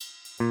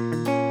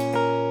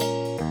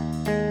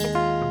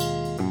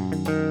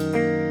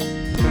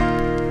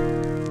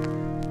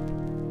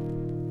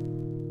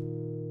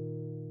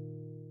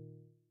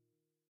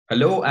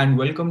Hello and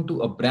welcome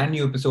to a brand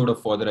new episode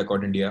of For the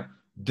Record India.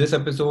 This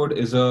episode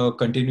is a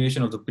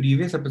continuation of the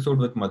previous episode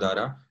with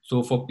Madara.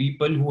 So, for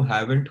people who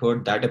haven't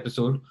heard that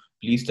episode,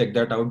 please check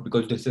that out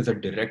because this is a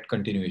direct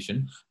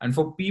continuation. And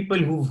for people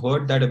who've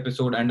heard that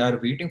episode and are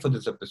waiting for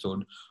this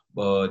episode,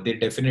 they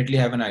definitely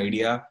have an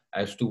idea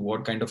as to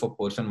what kind of a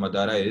person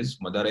Madara is.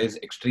 Madara is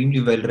extremely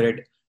well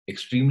read,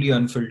 extremely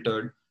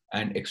unfiltered,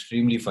 and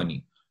extremely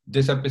funny.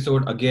 This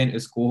episode again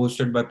is co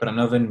hosted by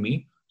Pranav and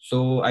me.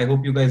 So, I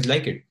hope you guys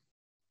like it.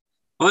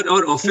 और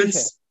ठीक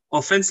है।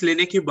 Offence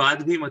लेने के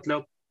बाद भी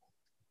मतलब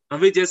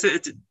अभी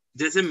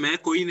जैसे मैं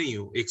कोई नहीं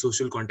हूँ एक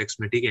सोशल कॉन्टेक्स्ट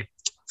में, ठीक है,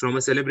 from a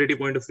celebrity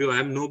point of view I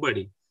am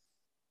nobody,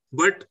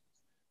 but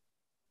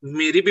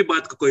मेरी भी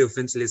बात को कोई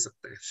ऑफेंस ले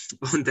सकता है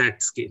on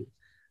that scale.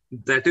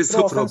 That is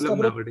the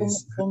problem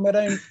nowadays.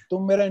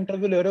 तुम मेरा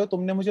इंटरव्यू ले रहे हो,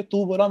 तुमने मुझे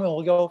तू बोला, मैं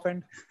हो गया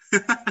ऑफेंड.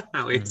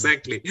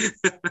 एग्जैक्टली.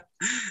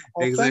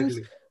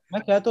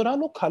 मैं कह तो रहा हूँ,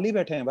 लोग खाली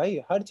बैठे हैं भाई,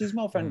 हर चीज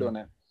में ऑफेंड होना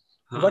है.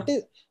 What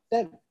is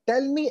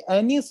tell me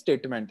any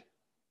statement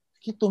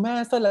कि तुम्हें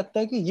ऐसा लगता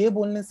है कि ये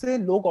बोलने से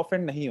लोग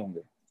ऑफेंड नहीं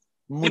होंगे.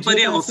 मुझे पर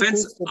ये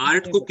ऑफेंस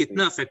आर्ट को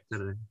कितना अफेक्ट कर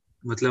रहा है,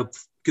 मतलब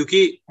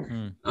क्योंकि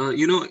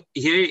यू नो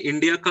ये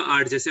इंडिया का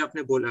आर्ट, जैसे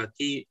आपने बोला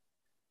कि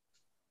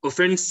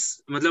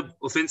ऑफेंस मतलब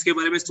ऑफेंस के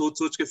बारे में सोच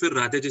सोच के फिर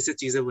राधे जैसे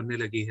चीजें बनने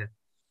लगी है,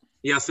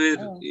 या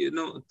फिर यू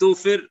नो, तो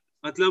फिर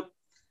मतलब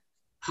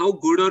हाउ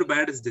गुड और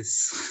bad is this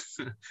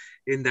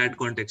in that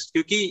context,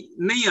 क्योंकि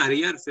नहीं आ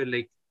रही यार फिर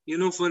like you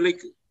know for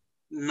like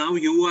now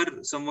you are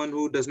someone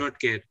who does not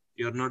care,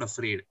 you're not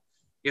afraid,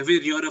 if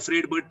you're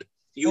afraid but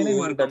you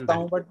overcome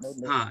that.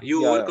 हाँ, you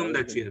overcome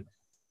that fear.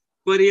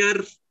 पर यार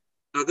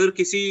अगर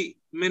किसी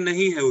में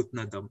नहीं है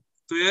उतना दम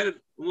तो यार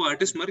वो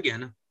आर्टिस्ट मर गया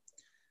ना.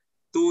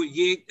 तो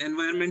ये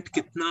एनवायरनमेंट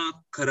कितना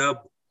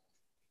खराब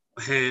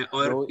है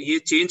और ये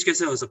चेंज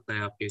कैसे हो सकता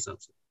है आपके हिसाब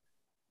से?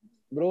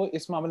 ब्रो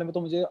इस मामले में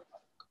तो मुझे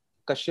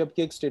कश्यप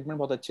की एक स्टेटमेंट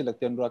बहुत अच्छी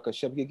लगती है, अनुराग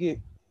कश्यप की, कि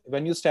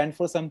when you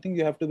stand for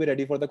something you have to be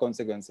ready for the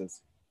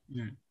consequences.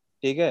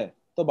 ठीक है,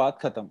 तो बात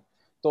खत्म.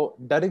 तो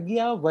डर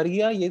गया वर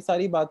गया ये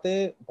सारी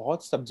बातें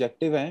बहुत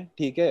सब्जेक्टिव हैं,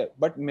 ठीक है,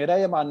 बट मेरा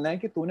ये मानना है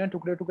कि तूने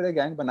टुकड़े टुकड़े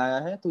गैंग बनाया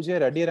है, तुझे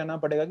रेडी रहना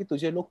पड़ेगा कि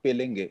तुझे लोग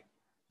पेलेंगे,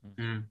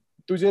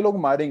 तुझे लोग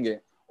मारेंगे,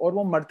 और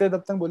वो मरते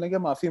दब तक बोलेंगे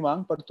माफी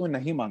मांग, पर तू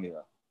नहीं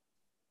मांगेगा.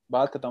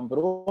 बात खत्म.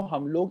 ब्रो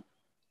हम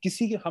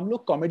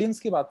लोग कॉमेडियंस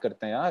की बात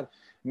करते हैं यार,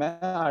 मैं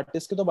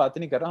आर्टिस्ट की तो बात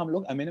नहीं कर रहा. हम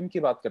लोग एमिनेम की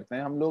बात करते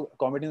हैं, हम लोग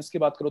कॉमेडियंस की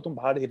बात करो. तुम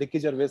बाहर रिकी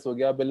जर्वेस हो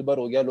गया, बिल बर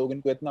हो गया, लोग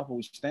इनको इतना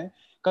पूछते हैं.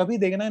 कभी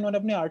देखना इन्होंने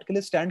अपने आर्ट के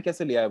लिए स्टैंड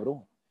कैसे लिया है ब्रो.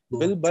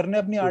 बिल बर ने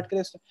अपनी आर्ट के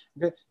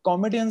लिए,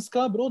 कॉमेडियंस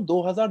का ब्रो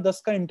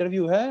 2010 का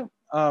इंटरव्यू है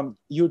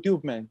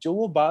यूट्यूब में, जो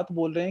वो बात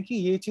बोल रहे हैं कि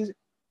ये चीज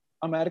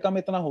अमेरिका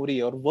में इतना हो रही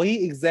है, और वही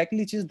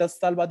एग्जैक्टली चीज 10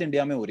 साल बाद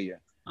इंडिया में हो रही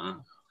है.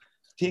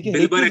 ठीक है,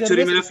 बिल बर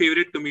एक्चुअली मेरा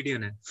फेवरेट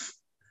कॉमेडियन है.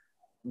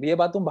 ये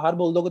बात तुम बाहर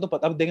बोल दोगे तो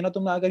अब देखना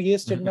तुम, अगर ये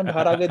स्टेटमेंट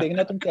बाहर आ गए,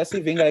 देखना तुम कैसी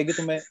विंग आएगी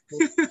तुम्हें.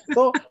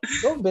 तो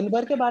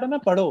बिलबर के बारे में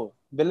पढ़ो.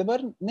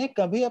 बिलबर ने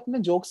कभी अपने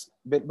जोक्स,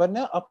 बिलबर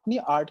ने अपनी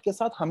आर्ट के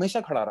साथ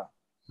हमेशा खड़ा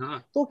रहा.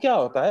 तो क्या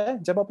होता है,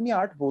 जब अपनी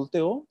आर्ट बोलते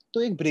हो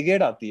तो एक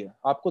ब्रिगेड आती है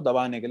आपको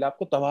दबाने के लिए,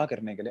 आपको तबाह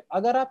करने के लिए.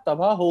 अगर आप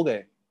तबाह हो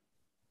गए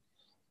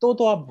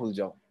तो आप भूल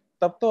जाओ,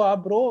 तब तो आप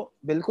ब्रो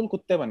बिल्कुल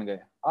कुत्ते बन गए.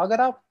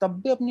 अगर आप तब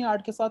भी अपनी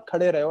आर्ट के साथ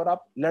खड़े रहे और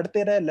आप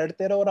लड़ते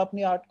रहे और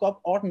अपनी आर्ट को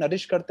आप और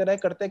नरिश करते रहे,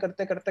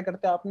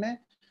 करते आपने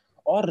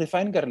और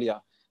रिफाइन कर लिया,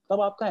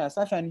 तब आपका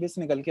ऐसा फैन बेस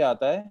निकल के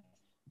आता है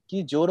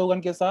कि जो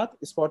रोगन के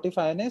साथ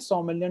स्पॉटिफाई ने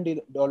 $100 मिलियन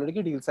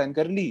की डील साइन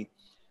कर ली.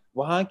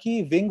 वहां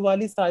की विंग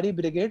वाली सारी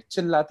ब्रिगेड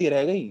चिल्लाती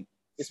रह गई,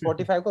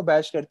 स्पॉटिफाई को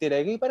बैश करती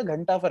रह गई, पर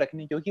घंटा फर्क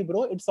नहीं, क्योंकि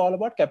bro it's all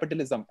about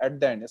capitalism. At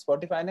the end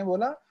Spotify ने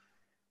बोला,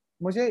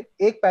 मुझे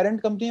एक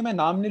पेरेंट कंपनी, मैं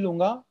नाम नहीं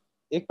लूंगा,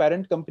 एक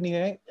पेरेंट कंपनी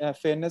है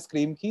फेयरनेस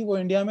क्रीम की, वो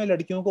इंडिया में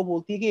लड़कियों को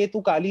बोलती है कि ये तू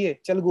काली है,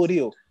 चल गोरी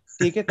हो,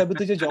 ठीक है, तभी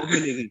तुझे जॉब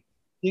मिलेगी.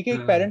 ठीक है,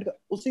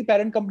 उसी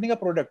पेरेंट कंपनी का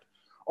प्रोडक्ट,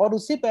 और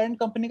उसी पेरेंट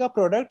कंपनी का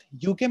प्रोडक्ट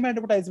यूके में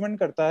एडवर्टाइजमेंट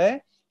करता है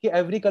कि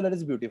एवरी कलर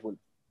इज ब्यूटीफुल.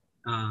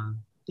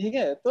 ठीक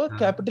है, तो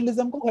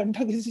कैपिटलिज्म को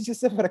घंटा किसी चीज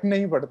से फर्क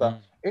नहीं पड़ता.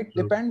 इट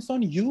डिपेंड्स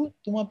ऑन यू,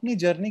 तुम अपनी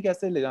जर्नी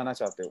कैसे ले जाना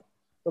चाहते हो.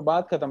 तो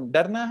बात खत्म.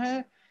 डरना है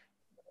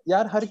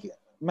यार,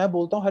 मैं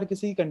बोलता हूँ हर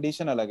किसी की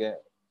कंडीशन अलग है.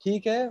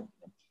 ठीक है,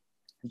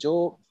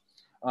 जो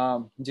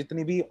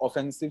जितनी भी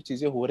ऑफेंसिव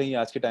चीजें हो रही हैं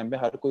आज के टाइम पे,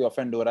 हर कोई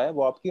ऑफेंड हो रहा है,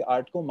 वो आपकी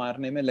आर्ट को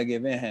मारने में लगे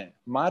हुए हैं,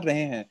 मार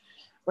रहे हैं,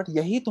 बट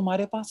यही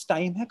तुम्हारे पास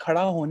टाइम है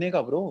खड़ा होने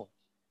का ब्रो.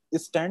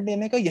 स्टैंड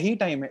लेने का यही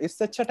टाइम है,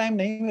 इससे अच्छा टाइम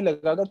नहीं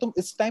मिलेगा. अगर तुम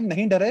इस टाइम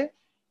नहीं डरे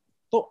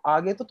तो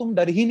आगे तो तुम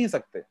डर ही नहीं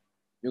सकते.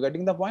 You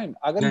getting the point.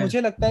 अगर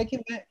मुझे लगता है कि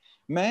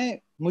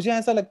मुझे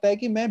ऐसा लगता है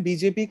कि मैं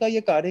बीजेपी का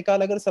ये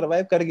कार्यकाल अगर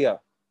सर्वाइव कर गया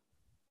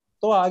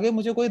तो आगे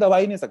मुझे कोई दबा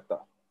ही नहीं सकता.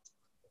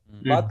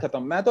 बात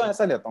खत्म. मैं तो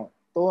ऐसा लेता हूँ.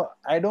 तो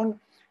I don't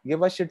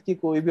give a shit कि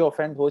कोई भी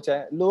ऑफेंड हो,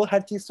 चाहे लोग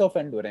हर चीज से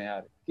ऑफेंड हो रहे हैं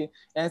यार, कि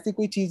ऐसी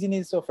कोई चीज ही नहीं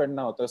जिससे ऑफेंड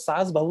ना होता.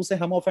 सास बहू से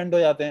हम ऑफेंड हो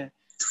जाते हैं,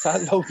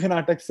 सास बहू के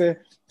नाटक से,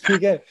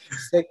 ठीक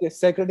है,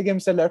 सेक्रेट गेम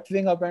से लेफ्ट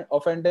विंग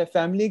ऑफेंड है,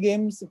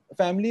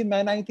 फैमिली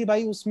मैन आई थी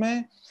भाई,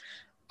 उसमें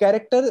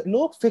कैरेक्टर,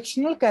 लोग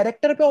फिक्शनल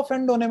कैरेक्टर पे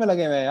ऑफेंड होने में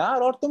लगे हुए हैं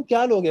यार. और तुम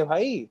क्या लोगे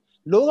भाई,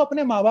 लोग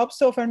अपने माँ बाप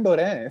से ऑफेंड हो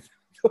रहे हैं.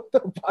 तो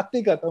बात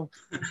ही खत्म।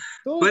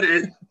 तो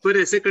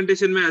पर ऐसे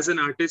कंडीशन में एज एन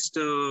आर्टिस्ट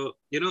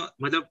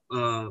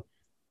मतलब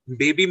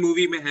बेबी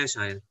मूवी में है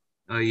शायद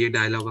ये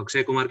डायलॉग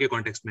अक्षय कुमार के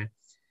कॉन्टेक्स्ट में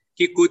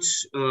कि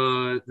कुछ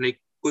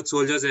कुछ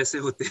सोल्जर्स ऐसे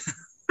होते हैं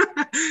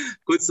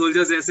कुछ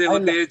सोल्जर्स ऐसे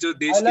होते हैं जो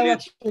देश के लिए।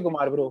 अक्षय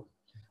कुमार ब्रो,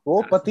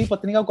 वो पति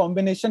पत्नी का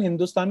कॉम्बिनेशन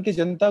हिंदुस्तान की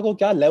जनता को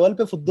क्या लेवल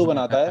पे फुद्दू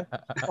बनाता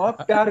है। और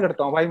प्यार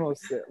करता हूँ भाई मैं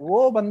उससे।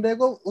 वो बंदे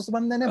को, उस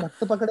बंदे ने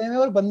भक्त पकड़े हुए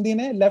और बंदी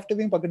ने लेफ्ट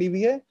विंग पकड़ी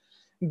हुई है,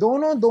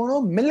 दोनों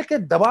मिल के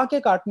दबा के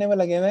काटने में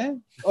लगे हुए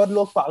हैं और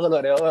लोग पागल हो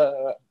रहे हो।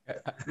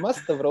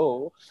 मस्त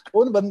ब्रो।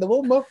 उन बंदे,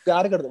 वो मैं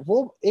प्यार करता हूँ,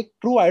 वो एक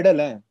ट्रू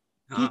आइडल है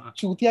कि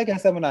चूतिया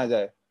कैसे बनाया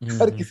जाए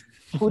हर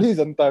किसी पूरी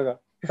जनता का।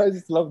 I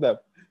just love that.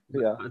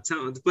 Yeah. अच्छा,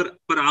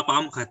 पर आप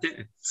आम खाते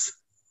हैं?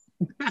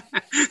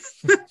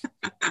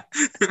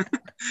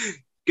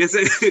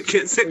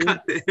 कैसे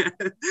खाते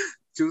हैं?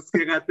 चूस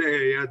के खाते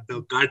हैं या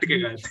तो काट के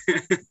खाते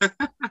हैं?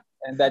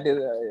 And that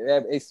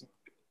is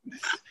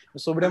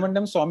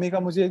सुब्रमण्यम स्वामी का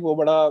मुझे एक वो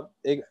बड़ा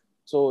एक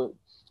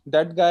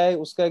दैट गाय,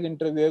 उसका एक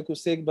इंटरव्यू है कि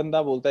उससे एक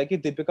बंदा बोलता है कि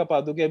दीपिका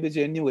पादुकोण अभी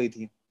जेएनयू गई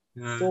थी।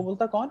 तो वो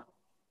बोलता कौन?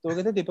 तो वो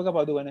कहते दीपिका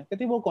पादुकोण है।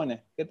 कहती वो कौन है?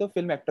 कहते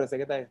फिल्म एक्ट्रेस है।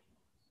 कहता है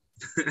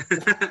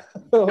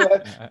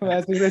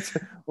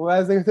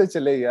वैसे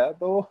चले गया।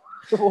 तो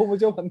वो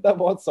मुझे बंदा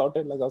बहुत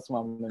सॉर्टेड लगा उस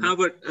मामले में। हाँ,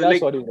 बट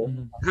सॉरी ब्रो।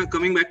 हाँ,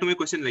 coming back to my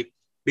question,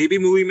 baby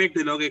movie में एक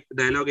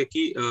डायलॉग है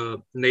कि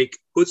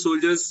कुछ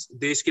सोल्जर्स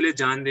देश के लिए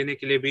जान देने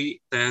के लिए भी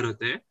तैयार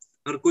होते हैं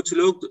और कुछ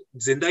लोग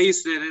जिंदा ही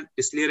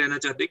इसलिए रहना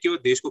चाहते हैं कि वो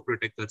देश को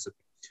प्रोटेक्ट कर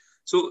सके।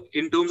 सो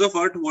in terms of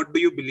art, what do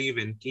you believe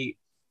in कि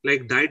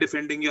die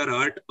defending your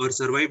art or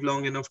survive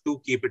long enough to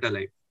keep it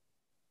alive?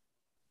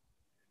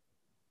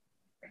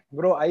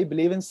 Bro, I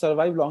believe in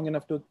survive long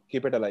enough to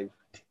keep it alive.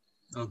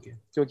 Okay.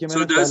 क्योंकि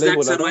so does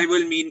that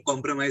survival mean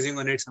compromising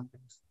on it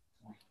sometimes?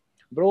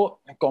 Bro,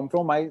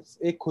 compromise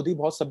एक खुद ही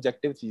बहुत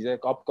subjective चीज है।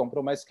 आप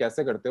compromise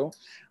कैसे करते हो?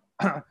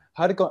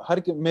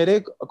 हर मेरे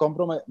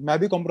compromise, मैं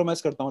भी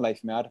compromise करता हूँ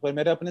लाइफ में यार, पर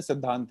मेरे अपने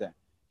सिद्धांत हैं,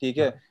 ठीक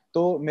है?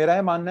 तो मेरा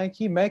ये मानना है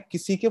कि मैं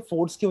किसी के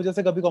फोर्स की वजह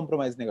से कभी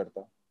compromise नहीं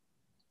करता,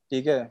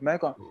 ठीक है? मैं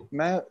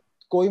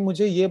कोई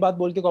मुझे ये बात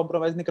बोल के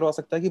compromise नहीं करवा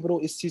सकता कि ब्रो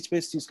इस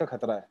चीज का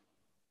खतरा है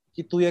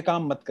कि तू ये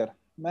काम मत कर।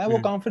 मैं वो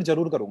काम फिर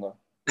जरूर करूंगा।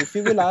 If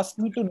you will ask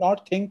me to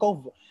not think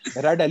of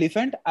red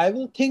elephant, I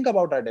will think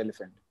about red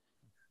elephant.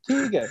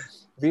 ठीक है?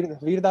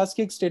 वीरदास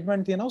की एक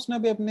स्टेटमेंट थी ना, उसने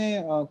भी अपने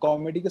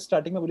कॉमेडी के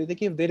स्टार्टिंग में बोली थी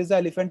कि if there is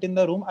an elephant in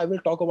the room, I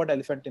will talk about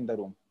elephant in the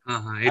room.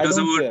 It was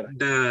about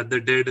the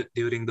dead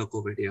during the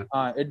COVID. Yeah.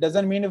 It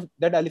doesn't mean if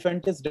that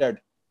elephant is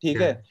dead.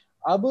 ठीक है?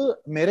 अब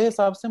मेरे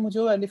हिसाब से मुझे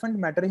वो elephant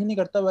matter ही नहीं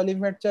करता। वो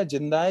एलिफेंट चाहे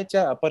जिंदा है,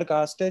 चाहे अपर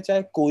कास्ट है,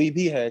 चाहे कोई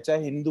भी है,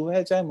 चाहे हिंदू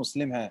है, चाहे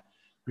मुस्लिम है,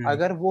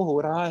 अगर वो हो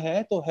रहा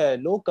है तो है।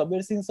 लोग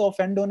कबीर सिंह से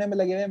ऑफेंड होने में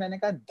लगे हुए। मैंने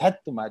कहा धत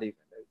तुम्हारी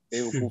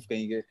बेवकूफ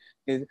कहेंगे।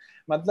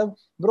 मतलब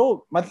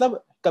ब्रो,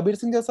 मतलब कबीर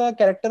सिंह जैसा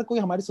कैरेक्टर कोई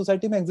हमारी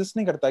सोसाइटी में एग्जिस्ट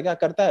नहीं करता। क्या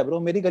करता है ब्रो?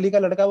 मेरी गली का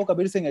लड़का वो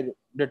कबीर सिंह है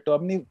डिट्टो।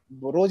 अपनी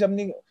रोज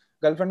अपनी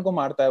गर्लफ्रेंड को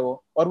मारता है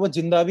वो, और वो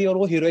जिंदा भी और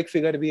वो हीरोइक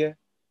फिगर भी है।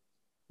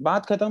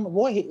 बात खत्म।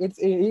 वो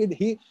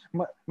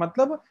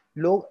मतलब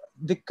लोग,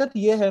 दिक्कत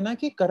ये है ना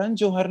कि करण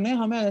जौहर ने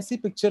हमें ऐसी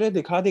पिक्चरें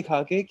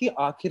दिखा के कि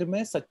आखिर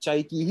में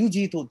सच्चाई की ही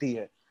जीत होती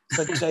है,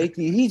 सच्चाई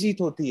की ही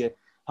जीत होती है।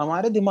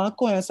 हमारे दिमाग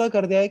को ऐसा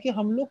कर दिया है कि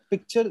हम लोग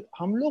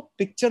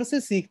पिक्चर से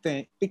सीखते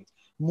हैं।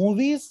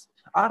 Movies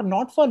are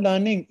not for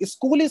learning,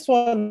 school is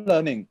for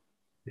learning,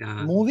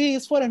 movie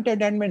is for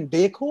entertainment.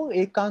 देखो,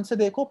 एक कान से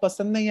देखो,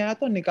 पसंद नहीं आया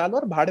तो निकालो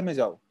और भाड़ में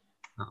जाओ।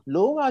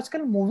 लोग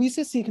आजकल मूवी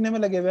से सीखने में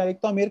लगे हुए हैं। एक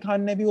तो आमिर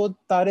खान ने भी वो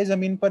तारे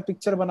जमीन पर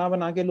पिक्चर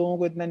बना के लोगों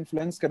को इतना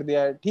इन्फ्लुएंस कर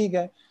दिया है, ठीक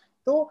है?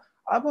 तो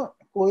अब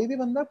कोई भी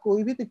बंदा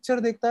कोई भी पिक्चर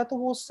देखता है तो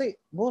वो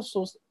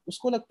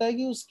उसको लगता है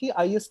कि उसकी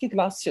आईएएस की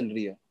क्लास चल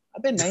रही है।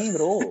 अबे नहीं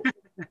ब्रो।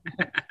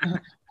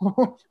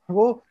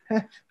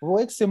 वो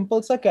एक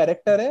सिंपल सा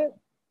कैरेक्टर है।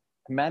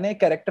 मैंने एक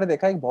कैरेक्टर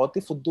देखा, एक बहुत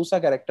ही फुद्दू सा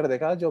कैरेक्टर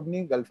देखा जो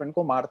अपनी गर्लफ्रेंड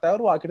को मारता है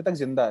और वो आखिर तक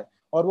जिंदा है,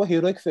 और वो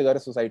हीरोइक फिगर है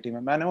सोसाइटी में।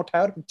 मैंने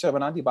उठाया और पिक्चर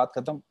बना दी, बात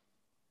खत्म।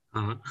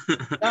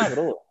 क्या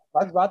ब्रो,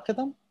 बात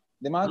खत्म।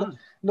 दिमाग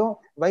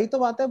लो, वही तो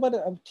बात है। पर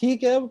अब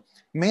ठीक है,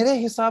 मेरे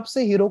हिसाब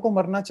से हीरो को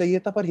मरना चाहिए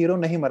था, पर हीरो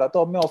नहीं मरा,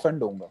 तो अब मैं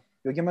ऑफेंड होऊंगा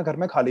क्योंकि मैं घर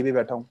में खाली भी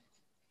बैठा हूँ,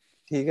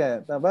 ठीक है?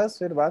 तो बस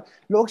फिर बात,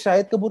 लोग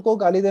शाहिद कपूर को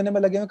गाली देने में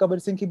लगे हैं कबीर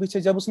सिंह के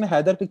पीछे। जब उसने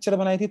हैदर पिक्चर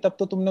बनाई थी तब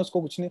तो तुमने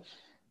उसको कुछ नहीं।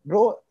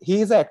 Bro,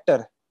 he is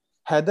actor.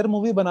 Haider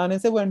movie बनाने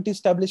से वो एंटी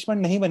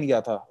एस्टेब्लिशमेंट नहीं बन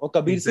गया था, और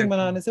कबीर सिंह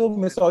बनाने से वो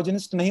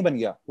मिसोजिनिस्ट नहीं बन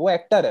गया। वो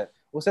एक्टर है,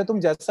 उसे तुम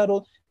जैसा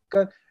रोल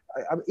कर।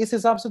 अब इस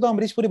हिसाब से तो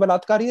अमरीश पुरी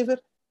बलात्कारी है।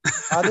 फिर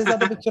आधे से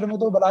ज्यादा पिक्चर में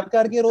तो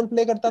बलात्कार की रोल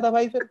प्ले करता था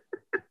भाई। फिर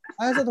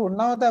ऐसा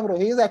थोड़ा होता है ब्रो,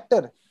 ही इज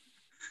एक्टर।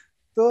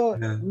 तो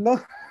लो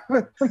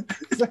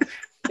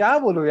क्या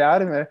बोलूं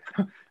यार मैं।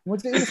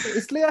 मुझे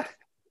इसलिए यार,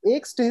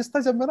 एक स्टेज था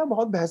जब मैं ना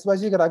बहुत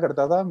बहसबाजी करा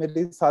करता था।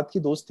 मेरे साथ की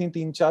दोस्त थी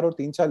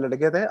 3-4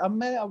 लड़के थे। अब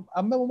मैं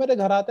वो मेरे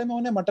घर आते हैं, मैं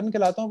उन्हें मटन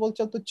खिलाता हूँ, बोल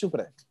चल तू चुप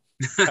रहे।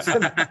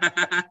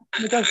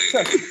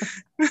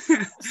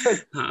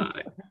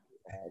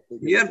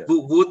 यार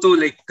वो तो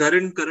लाइक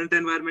करंट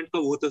एनवायरनमेंट का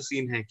वो तो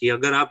सीन है कि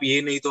अगर आप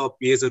ये नहीं तो आप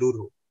ये जरूर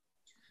हो।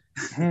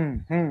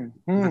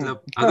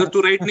 मतलब अगर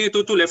तू राइट नहीं है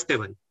तो तू लेफ्ट है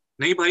भाई,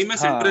 नहीं भाई मैं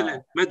सेंट्रल है,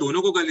 मैं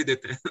दोनों को गाली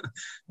देते हैं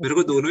मेरे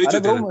को दोनों ही अरे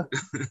ब्रो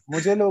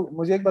चूतिया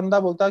मुझे एक बंदा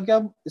बोलता है कि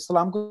आप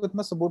इस्लाम को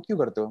इतना सपोर्ट क्यों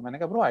करते हो? मैंने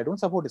कहा ब्रो आई डोंट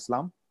सपोर्ट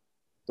इस्लाम।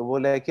 तो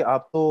बोले है कि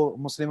आप तो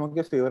मुस्लिमों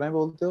के फेवर में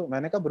बोलते हो।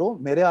 मैंने कहा ब्रो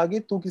मेरे आगे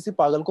तू किसी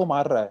पागल को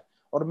मार रहा है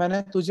और मैंने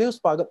उस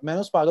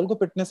पागल को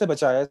पिटने से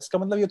बचाया, इसका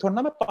मतलब ये थोड़ा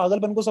ना मैं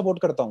पागलपन को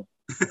सपोर्ट करता हूँ।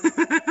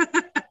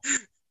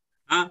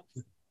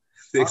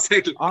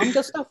 Exactly.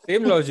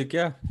 सेम लॉजिक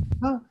क्या?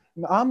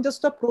 I am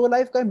just a pro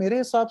life का। मेरे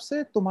हिसाब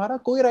से तुम्हारा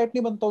कोई राइट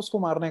नहीं बनता उसको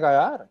मारने का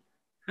यार।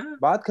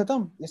 बात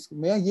खत्म।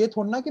 मैं ये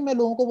थोड़ा ना कि मैं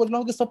लोगों को बोल रहा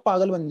हूँ कि सब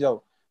पागल बन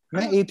जाओ।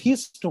 मैं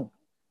एथीस्ट हूँ।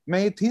 मैं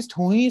एथीस्ट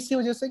हूँ ही इसी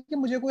वजह से कि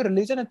मुझे कोई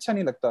रिलीजन अच्छा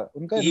नहीं लगता,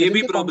 उनका ये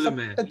भी प्रॉब्लम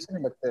है। अच्छा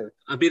नहीं लगता है।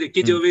 अभी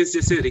Ricky Gervais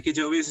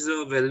is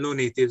a well known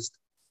atheist,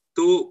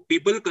 तो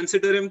पीपल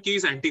कंसीडर हिम कि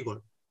इज एंटी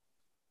गॉड।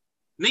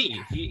 नहीं,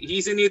 he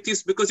is an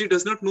atheist because he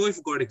does not know if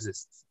God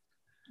exists.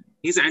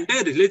 He's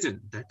anti-religion.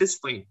 That is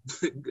fine.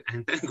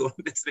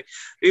 Anti-God is fine.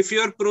 If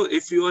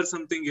you are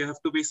something, you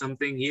have to be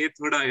something. ये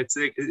थोड़ा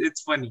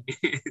it's funny.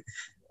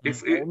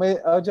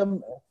 जब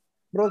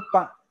bro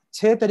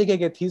 6 तरीके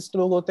के atheist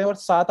लोग होते हैं और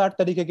 7-8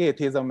 तरीके के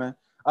एथीज्म है।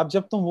 अब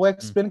जब तुम वो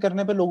एक्सप्लेन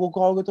करने पे लोगों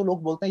को आओगे तो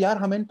लोग बोलते हैं यार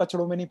हमें इन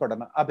पचड़ों में नहीं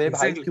पड़ना। अबे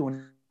भाई क्यों?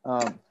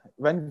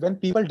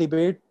 when people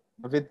debate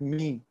with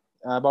me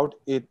about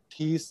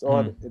atheist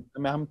और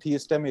हम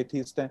थीस्ट हैं,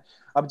 एथीस्ट हैं।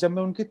 अब जब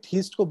मैं उनके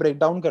थीस्ट को ब्रेक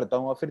डाउन करता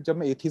हूँ और फिर जब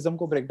मैं एथीज्म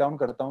को ब्रेक डाउन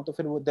करता हूँ तो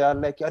फिर वो दे आर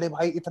लाइक अरे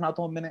भाई इतना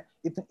तो मैंने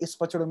इस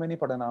पचड़ों में नहीं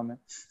पढ़ना हमें।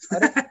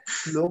 अरे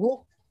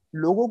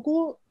लोगों को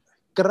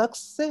क्रक्स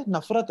से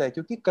नफरत है,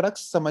 क्योंकि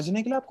क्रक्स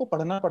समझने के लिए आपको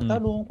पढ़ना पड़ता है।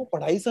 लोगों को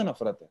पढ़ाई से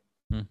नफरत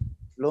है।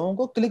 लोगों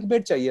को क्लिक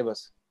बेट चाहिए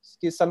बस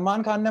कि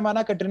सलमान खान ने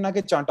माना कैटरीना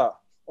के चांटा,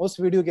 उस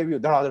वीडियो के व्यू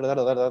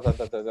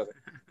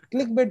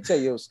क्लिक बेट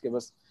चाहिए उसके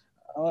बस।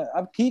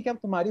 अब ठीक है,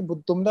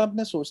 तुमने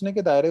अपने सोचने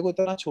के दायरे को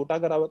इतना छोटा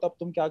करा हुआ, तो अब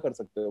तुम क्या कर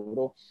सकते हो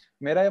ब्रो?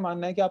 मेरा ये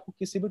मानना है कि आपको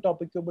किसी भी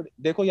टॉपिक के ऊपर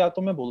देखो, या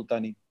तो मैं बोलता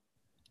नहीं,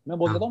 मैं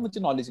बोल देता हूँ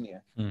मुझे नॉलेज नहीं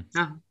है,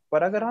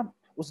 पर अगर आप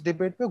उस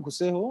डिबेट पे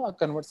घुसे हो,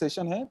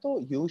 कन्वर्सेशन है, तो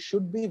you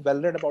should be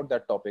well read about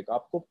that topic.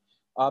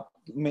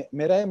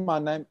 मेरा ये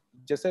मानना है,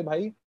 जैसे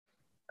भाई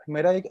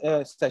मेरा एक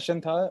सेशन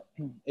था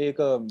एक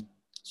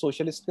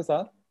सोशलिस्ट के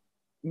साथ,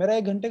 मेरा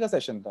 1 घंटे का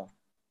सेशन था,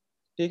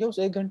 ठीक है। उस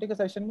 1 घंटे के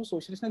सेशन में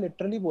सोशलिस्ट ने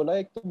लिटरली बोला,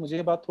 एक तो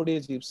मुझे बात थोड़ी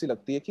अजीब सी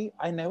लगती है कि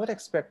I never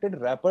expected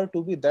wrapper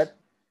to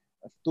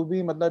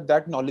be मतलब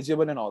that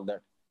knowledgeable and all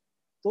that.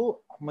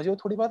 तो मुझे वो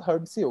थोड़ी बात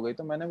हर्ट सी हो गई।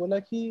 तो मैंने बोला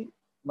कि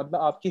मतलब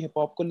आपकी हिप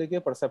हॉप को लेके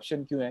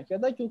परसेप्शन क्यों है?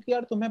 कहता क्योंकि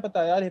यार तुम्हें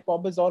पता है यार hip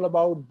hop is all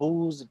about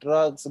बूज,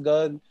 drugs,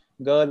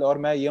 girl और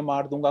मैं ये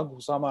मार दूंगा,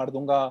 घुसा मार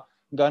दूंगा,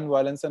 gun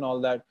violence and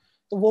all that.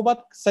 तो वो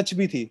बात सच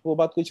भी थी, वो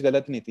बात कुछ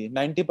गलत नहीं थी।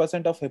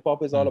 90% of hip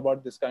hop is all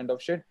about this kind of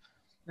shit.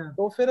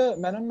 तो फिर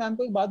मैंने मैम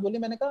को एक बात बोली,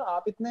 मैंने कहा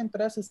आप इतने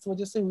इम्प्रेस इस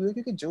वजह से हुए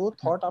क्योंकि जो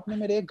थॉट आपने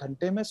मेरे 1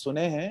 घंटे में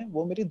सुने हैं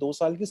वो मेरी 2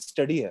 साल की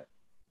स्टडी है,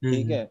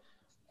 ठीक है।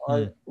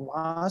 और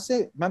वहां से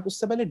मैं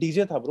उससे पहले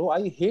डीजे था bro.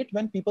 I hate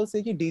when people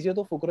से कि डीजे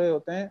तो फुकरे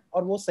होते हैं,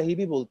 और वो सही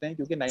भी बोलते हैं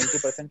क्योंकि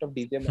 90% ऑफ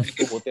डीजे मैन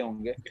तो होते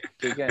होंगे,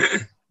 ठीक है।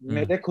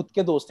 मेरे खुद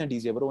के दोस्त हैं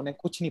डीजे ब्रो, उन्हें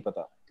कुछ नहीं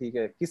पता, ठीक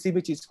है, किसी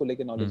भी चीज को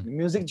लेके नॉलेज नहीं,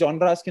 म्यूजिक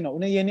जॉनरास की ना,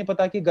 उन्हें ये नहीं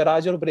पता कि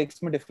गराज और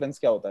ब्रेक्स में डिफरेंस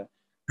क्या होता है।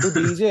 तो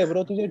डीजे है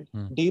ब्रो, तुझे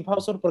डीप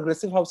हाउस और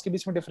प्रोग्रेसिव हाउस के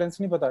बीच में डिफरेंस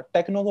नहीं पता।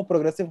 टेक्नो को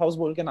प्रोग्रेसिव हाउस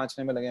बोल के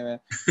नाचने में लगे हुए हैं।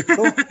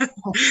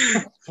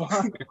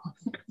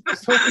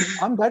 So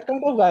I'm that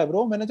kind of guy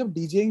bro। मैंने जब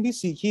डीजेइंग भी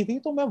सीखी थी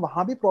तो मैं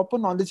वहां भी प्रॉपर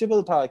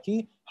नॉलेजेबल था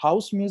कि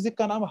हाउस म्यूजिक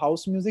का नाम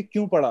हाउस म्यूजिक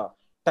क्यों पड़ा,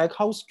 टेक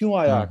हाउस क्यों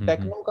आया,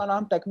 टेक्नो का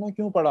नाम टेक्नो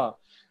क्यों पड़ा,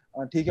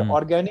 ठीक है,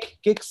 ऑर्गेनिक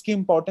किक्स की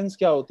इंपॉर्टेंस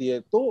क्या होती है।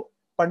 तो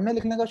पढ़ने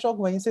लिखने का शौक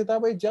वहीं से था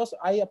भाई। Just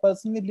I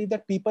personally believe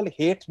that people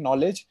hate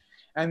knowledge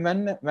and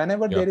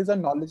whenever there is a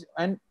knowledge,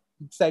 and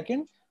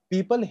second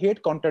people hate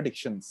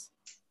contradictions,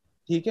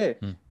 ठीक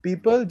है।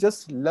 people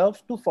just love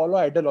to follow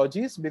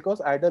ideologies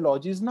because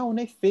ideologies ना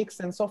उन्हें fake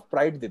sense of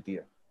pride देती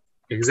है।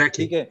 Exactly.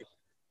 ठीक है,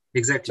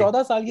 Exactly.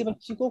 14 साल की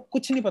बच्ची को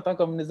कुछ नहीं पता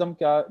कम्युनिज्म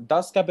क्या,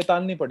 10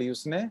 कैपिटल नहीं पढ़ी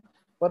उसने,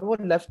 पर वो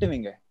लेफ्ट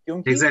विंग है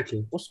क्योंकि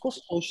exactly. उसको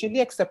सोशली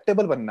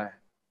एक्सेप्टेबल बनना है।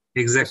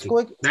 Exactly. उसको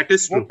एक That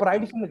is true. वो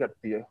प्राइड फील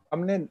करती है।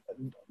 हमने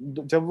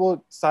जब वो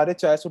सारे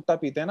चाय सुट्टा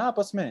पीते हैं ना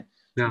आपस में,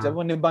 जब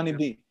वो निब्बा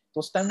निब्बी, तो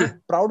उस टाइम वो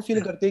प्राउड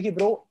फील करती है कि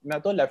ब्रो मैं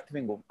तो लेफ्ट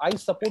विंग हूँ, I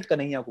support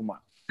Kanhaiya Kumar.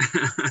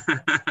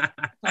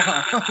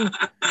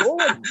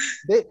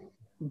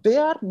 they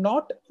are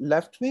not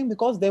left wing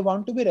because they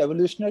want to be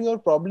revolutionary or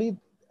probably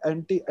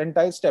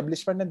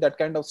anti-establishment and that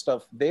kind of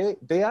stuff.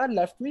 They are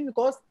left wing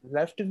because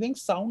left wing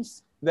sounds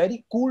very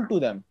cool to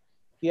them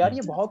कि यार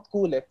ये बहुत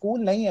cool है।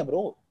 cool नहीं है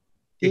bro,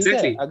 ठीक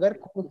है। अगर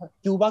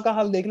क्यूबा का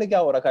हाल देख ले क्या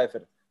हो रखा है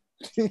फिर,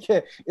 ठीक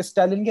है।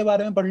 स्टालिन के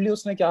बारे में पढ़ ली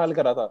उसने क्या हाल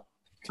करा था,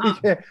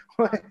 ठीक है।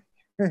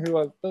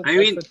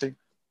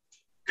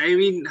 I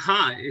mean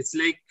हाँ, it's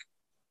like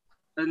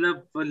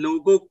मतलब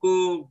लोगों को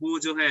वो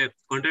जो है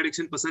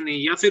कॉन्ट्राडिक्शन पसंद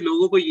नहीं, या फिर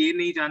लोगों को ये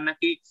नहीं जानना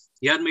कि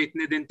यार मैं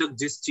इतने दिन तक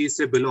जिस चीज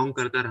से बिलोंग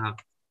करता रहा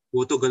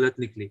वो तो गलत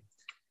निकली।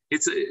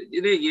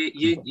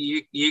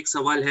 ये एक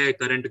सवाल है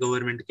करंट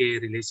गवर्नमेंट के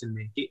रिलेशन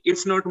में कि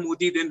if not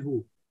Modi then who.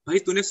 भाई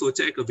तूने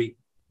सोचा है कभी?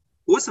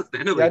 हो सकता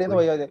है ना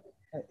भाई,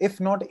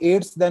 if not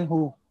ads then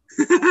who.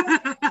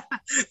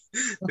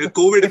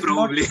 COVID If not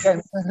probably.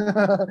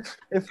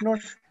 if not,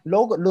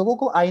 लोगों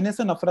को आईने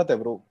से नफरत है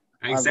bro.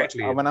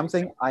 Exactly. When I'm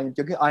saying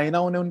क्योंकि आईना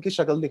उन्हें उनकी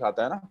शक्ल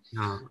दिखाता है ना.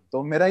 हाँ.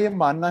 तो मेरा ये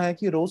मानना है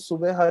कि रोज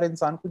सुबह हर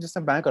इंसान को, जिससे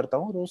मैं करता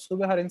हूँ, रोज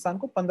सुबह हर इंसान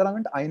को 15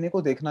 मिनट आईने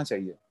को देखना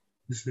चाहिए.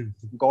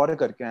 गौर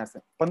करके ऐसे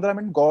 15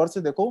 मिनट गौर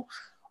से देखो.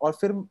 और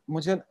फिर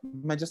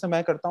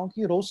मैं करता हूँ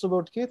कि रोज सुबह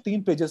उठ के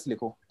 3 पेजेस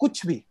लिखो,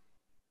 कुछ भी.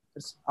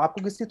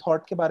 आपको किसी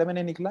थॉट के बारे में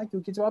नहीं निकला,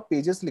 क्योंकि जब आप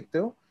पेजेस लिखते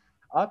हो,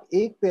 आप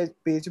एक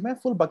पेज में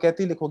फुल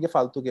बकैती लिखोगे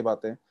फालतू की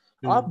बातें.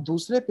 आप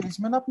दूसरे पेज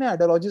में ना अपने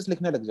आइडियोलॉजीज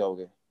लिखने लग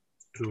जाओगे.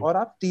 और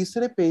आप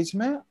तीसरे पेज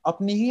में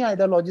अपनी ही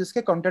आइडियोलॉजीज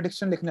के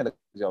कॉन्ट्रडिक्शन लिखने लग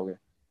जाओगे.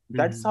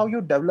 That's how you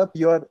develop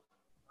your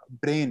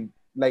brain.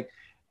 Like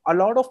a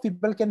lot of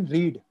people can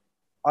read,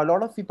 a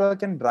lot of people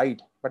can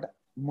write, but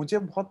मुझे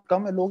बहुत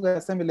कम लोग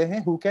ऐसे मिले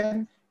हैं who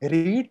can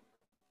read,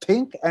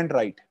 think and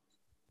write.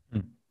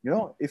 You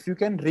know, if you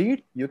can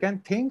read, you can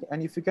think,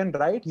 and if you can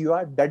write, you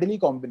are deadly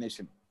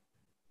combination.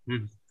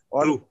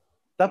 और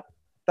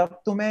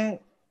तब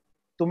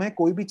तुम्हें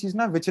कोई भी चीज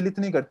ना विचलित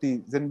नहीं करती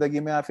जिंदगी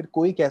में, या फिर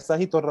कोई कैसा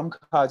ही तुर्रम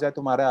खा जाए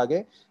तुम्हारे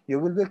आगे, you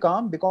will be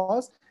calm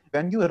because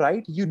when you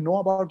write, you know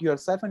about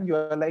yourself and you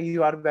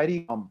are very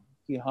calm.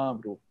 कि हाँ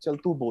ब्रो, चल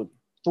तू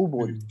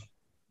बोल.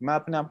 मैं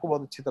अपने आप को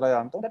बहुत अच्छी तरह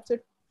जानता हूँ. That's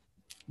it.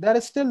 They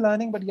are still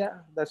learning, but yeah,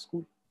 that's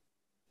cool.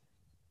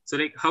 So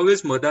like, how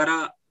is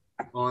Madara,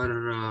 or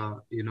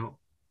you know,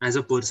 as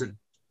a person,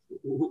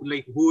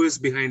 who is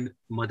behind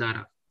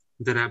Madara,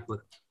 the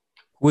rapper?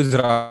 Who is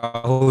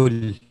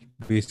Rahul,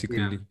 basically?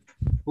 Yeah.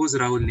 Who's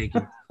Rahul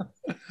Negi?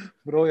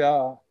 Bro,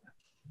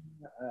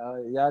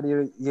 यार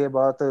ये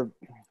बात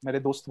मेरे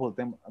दोस्त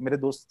बोलते हैं. मेरे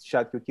दोस्त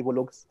शायद क्योंकि वो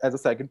लोग एज अ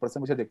सेकंड पर्सन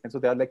मुझे देखते हैं, so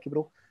they are like कि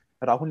ब्रो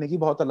राहुल नेगी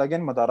बहुत अलग है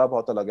और मदारा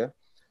बहुत अलग है.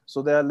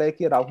 So they are like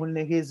कि Rahul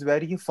Negi is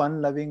very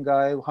fun loving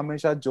guy,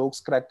 हमेशा जोक्स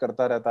क्रैक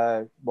करता रहता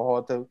है,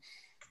 बहुत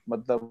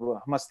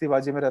मतलब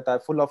मस्तीबाजी में रहता है,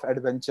 full of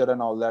adventure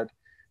and all that.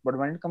 But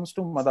when it comes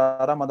to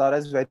Madara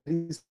is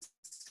very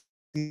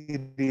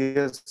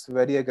serious,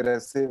 very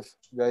aggressive,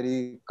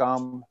 very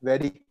calm,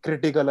 very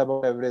critical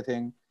about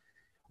everything.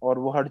 और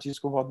वो हर चीज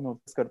को बहुत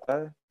नोटिस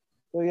करता है.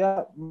 तो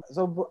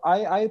so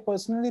I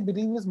personally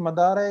believe is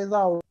Madara is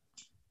out.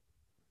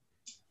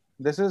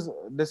 This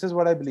is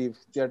what I believe,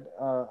 that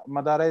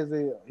Madara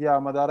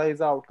is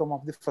the outcome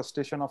of the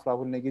frustration of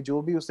Rahul Negi.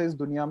 जो भी उसे इस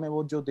दुनिया में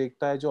वो जो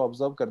देखता है, जो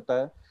ऑब्जर्व करता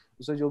है,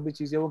 उसे जो भी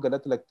चीजें वो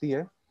गलत लगती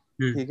है,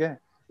 ठीक है,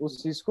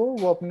 उस चीज को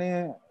वो अपने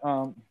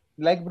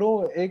लाइक ब्रो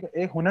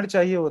एक हुनर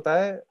चाहिए होता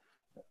है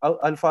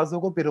अल्फाजों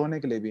को पिरोने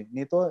के लिए भी,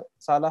 नहीं तो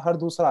साला हर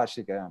दूसरा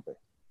आशिक है यहाँ पे.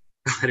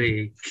 अरे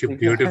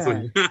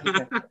ब्यूटीफुल.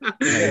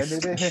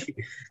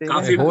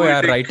 काफी हो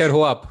यार, राइटर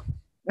हो आप.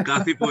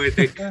 काफी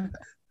पोएटिक.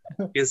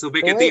 ये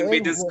सुबह के 3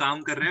 पेजेस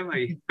काम कर रहे हैं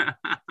भाई.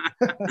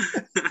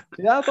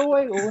 तो वो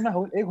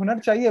एक हुनर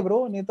चाहिए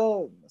ब्रो, नहीं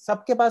तो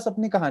सबके पास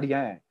अपनी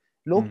कहानियां हैं.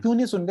 लोग क्यों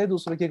नहीं सुन रहे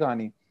दूसरे की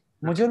कहानी?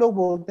 मुझे लोग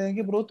बोलते हैं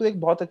कि ब्रो तू एक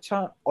बहुत अच्छा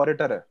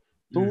ऑरेटर है,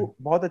 तू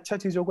बहुत अच्छा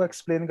चीजों को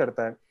एक्सप्लेन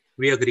करता है.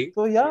 We agree.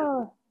 तो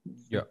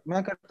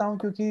मैं करता हूँ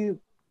क्योंकि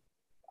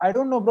I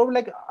don't know bro,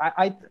 like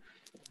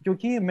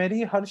क्योंकि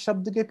मेरी हर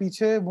शब्द के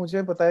पीछे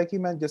मुझे पता है कि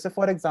मैं, जैसे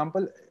for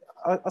example,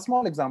 a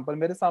small example,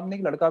 मेरे सामने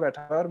एक लड़का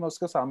बैठा है और मैं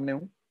उसके सामने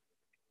हूँ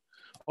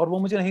और वो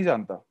मुझे नहीं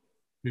जानता.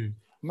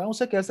 मैं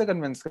उसे कैसे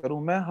कन्विंस करूं?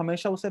 मैं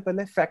हमेशा उसे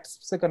पहले फैक्ट्स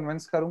से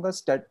कन्विंस करूंगा,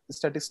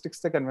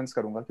 स्टैटिस्टिक्स से कन्विंस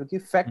करूंगा, क्योंकि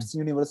फैक्ट्स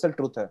यूनिवर्सल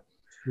ट्रुथ है.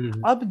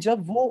 अब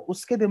जब वो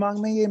उसके दिमाग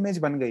में ये इमेज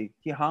बन गई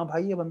कि हाँ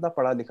भाई ये बंदा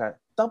पढ़ा लिखा है,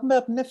 तब मैं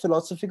अपने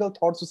फिलोसॉफिकल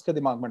थॉट्स उसके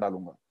दिमाग में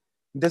डालूंगा.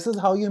 This is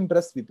how you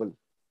impress people.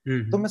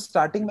 तो मैं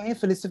स्टार्टिंग में ही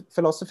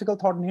फिलोसॉफिकल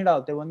थॉट नहीं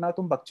डालते, वरना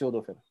तुम बच्चे हो.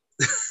 तो फिर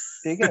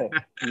ठीक है,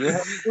 you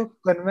have to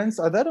convince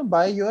other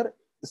by your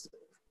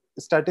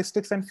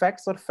statistics and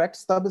facts. और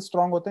फैक्ट्स तब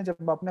स्ट्रांग होते हैं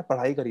जब आपने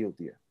पढ़ाई करी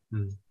होती है.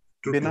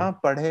 बिना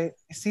पढ़े,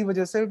 इसी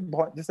वजह से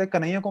जैसे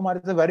Kanhaiya Kumar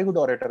is a very good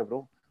orator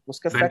bro.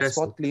 उसके फैक्ट्स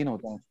बहुत क्लीन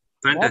होते हैं,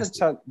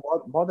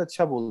 बहुत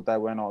अच्छा बोलता है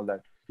वो and all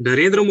that.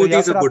 Narendra Modi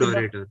is a good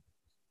orator.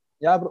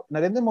 या ब्रो,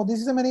 नरेंद्र मोदी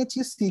जी से मैंने ये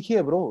चीज सीखी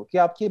है ब्रो, कि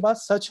आपकी बात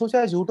सच हो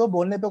चाहे झूठ हो,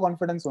 बोलने पे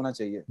कॉन्फिडेंस होना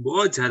चाहिए.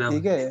 बहुत ज्यादा.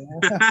 ठीक है.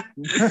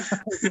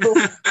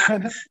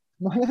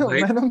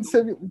 मैंने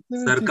उनसे भी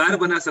सरकार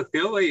बना सकते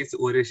हो भाई इस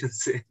ओरेशन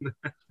से.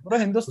 ब्रो,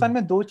 हिंदुस्तान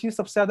में 2 चीज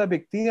सबसे ज्यादा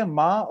बिकती है,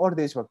 माँ और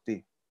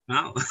देशभक्ति.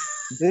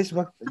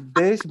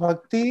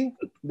 देशभक्ति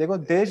देखो,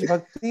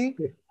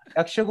 देशभक्ति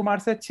अक्षय कुमार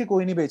से अच्छी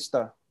कोई नहीं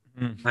बेचता.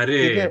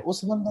 ठीक है,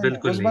 उस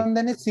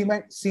बंदे ने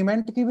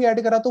सीमेंट की भी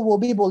ऐड करा तो वो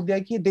भी बोल दिया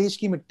कि देश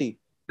की मिट्टी,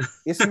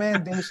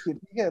 इसमें देश की.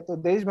 ठीक है, तो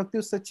देशभक्ति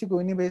उससे अच्छी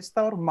कोई नहीं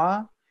बेचता. और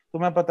माँ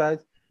तुम्हें पता है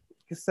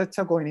किससे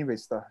अच्छा कोई नहीं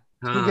बेचता.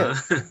 ठीक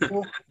है,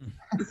 तो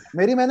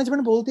मेरी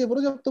मैनेजमेंट बोलती है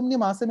ब्रो, जब तुम नहीं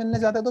माँ से मिलने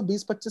जाते तो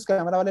 20-25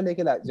 कैमरा वाले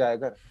लेके जाया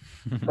कर.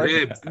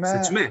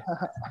 सच में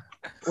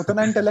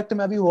उतना इंटेलेक्ट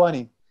में अभी हुआ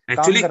नहीं.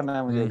 काम करना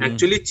है मुझे.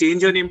 Actually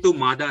change your name to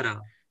Madara.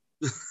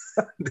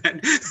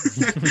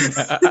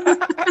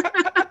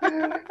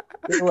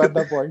 You at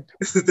the point.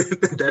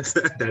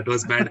 that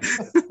was bad.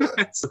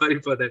 Sorry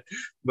for that.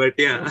 But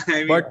yeah,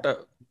 I mean. But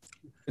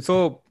so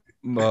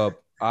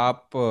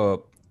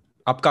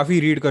आप काफी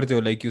read करते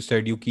हो, like you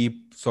said, you keep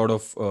sort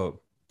of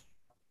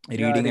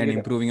reading and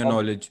improving your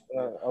knowledge.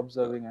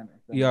 observing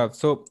and yeah,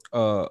 so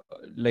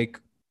like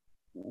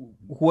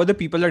who are the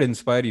people that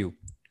inspire you,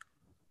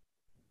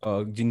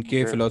 jinke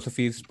Okay.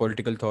 philosophies,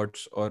 political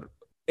thoughts, or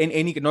in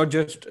any, not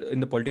just in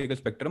the political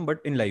spectrum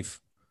but in life?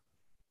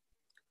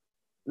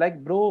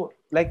 Like bro,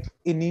 like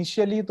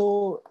initially तो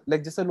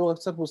like जैसे लोग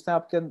अक्सर पूछते हैं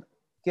आपके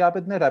कि आप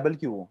इतने रेबल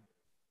क्यों हो,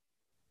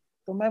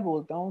 तो मैं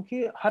बोलता हूँ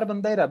कि हर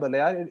बंदा ही रेबल है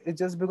यार. इट्स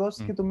जस्ट बिकॉज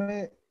कि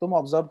तुम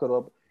ऑब्जर्व करो.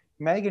 अब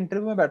मैं एक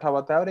इंटरव्यू में बैठा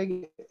हुआ था और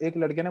एक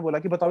लड़के ने बोला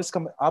कि बताओ इस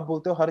आप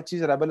बोलते हो हर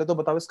चीज रेबल है, तो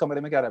बताओ इस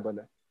कमरे में क्या रेबल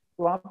है.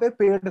 तो वहां पे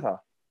पेड़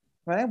था.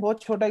 मैंने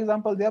बहुत छोटा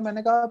एग्जांपल दिया.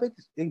 मैंने कहा आप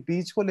एक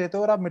बीज को लेते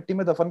हो और आप मिट्टी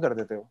में दफन कर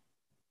देते हो,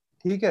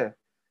 ठीक है,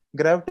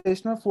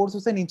 ग्रेविटेशनल फोर्स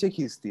उसे नीचे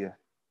खींचती है,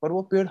 पर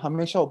वो पेड़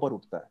हमेशा ऊपर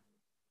उठता है.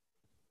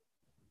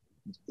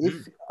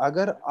 इफ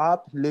अगर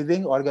आप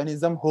लिविंग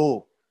ऑर्गेनिज्म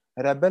हो,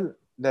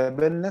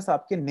 रेबेलनेस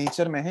आपके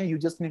नेचर में है, you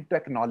just need to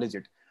acknowledge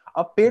it.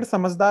 अब पेड़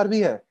समझदार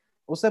भी है,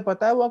 उसे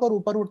पता है वो अगर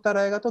ऊपर उठता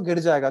रहेगा तो गिर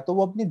जाएगा, तो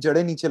वो अपनी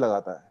जड़ें नीचे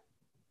लगाता है.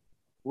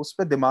 उस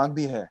पे दिमाग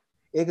भी है.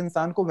 एक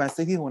इंसान को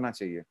वैसे ही होना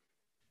चाहिए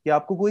कि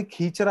आपको कोई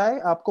खींच रहा है,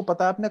 आपको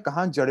पता है आपने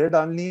कहाँ जड़ें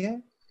डालनी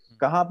है,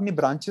 कहाँ अपनी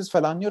ब्रांचेस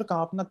फैलानी है और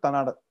कहाँ अपना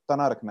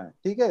तना रखना है.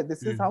 ठीक है,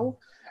 this is how.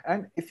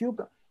 And if you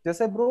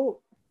जैसे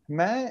ब्रो,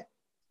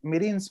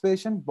 मेरी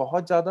इंस्पिरेशन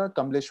बहुत ज्यादा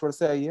कमलेश्वर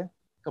से आई है.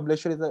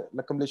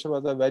 Kamleshwar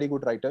was a very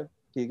good writer.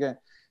 ठीक है,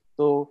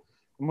 तो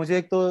मुझे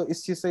एक तो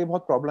इस चीज से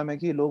बहुत प्रॉब्लम है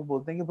कि लोग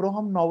बोलते हैं कि ब्रो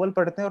हम नॉवल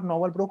पढ़ते हैं, और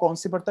नॉवल ब्रो कौन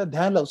सी पढ़ता है,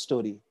 ध्यान लव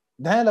स्टोरी,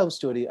 ध्यान लव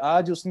स्टोरी.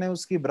 आज उसने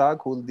उसकी ब्रा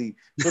खोल दी,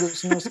 फिर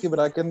उसने उसकी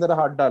ब्रा के अंदर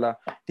हाथ डाला.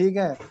 ठीक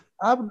है,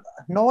 आप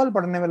नॉवल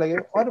पढ़ने में लगे.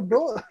 और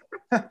bro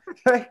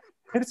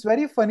it's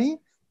very funny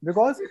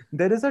because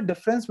there is a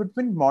difference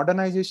between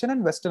modernisation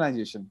and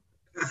westernisation.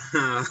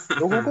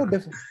 लोगों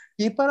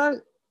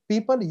को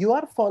people you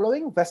are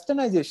following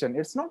westernization,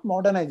 it's not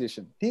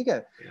modernization. ठीक है,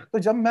 तो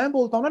जब मैं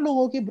बोलता हूँ ना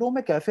लोगों की ब्रो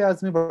मैं कैफे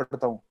आज़मी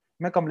पढ़ता हूँ,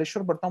 मैं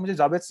कमलेश्वर पढ़ता हूँ, मुझे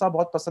जावेद साहब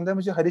बहुत पसंद है,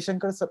 मुझे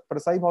हरिशंकर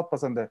परसाई बहुत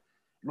पसंद है,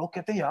 लोग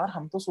कहते हैं यार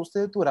हम तो सोचते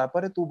हैं तू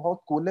रैपर है, तू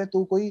बहुत कूल है,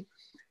 तू कोई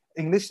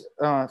इंग्लिश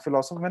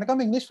फिलोसोफर. मैंने कहा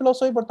मैं इंग्लिश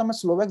फिलोसफी पढ़ता हूँ, मैं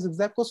स्लोवेक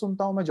ज़िगज़ैग को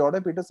सुनता हूँ, मैं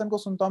जॉर्डन पीटरसन को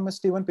सुनता हूँ, मैं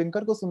स्टीवन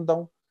पिंकर को सुनता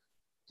हूँ.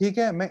 ठीक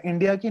है, मैं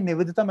इंडिया की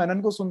निवेदिता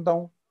मेनन को सुनता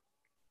हूँ.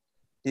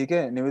 ठीक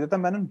है, निवेदिता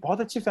मेनन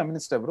बहुत अच्छी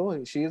फेमिनिस्ट है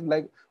ब्रो. शी इज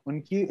लाइक,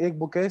 उनकी एक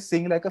बुक है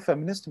sing like a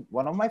feminist,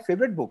 one of my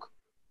favourite book.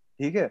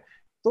 ठीक है,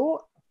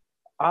 तो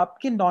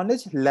आपकी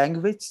नॉलेज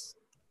लैंग्वेज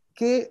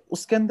के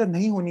उसके अंदर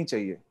नहीं होनी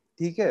चाहिए.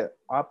 ठीक है,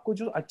 आपको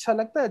जो अच्छा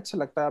लगता है अच्छा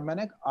लगता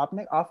है.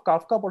 आप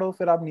काफका पढ़ो,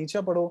 फिर आप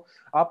नीचे पढ़ो,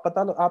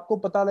 आपको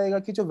पता लगेगा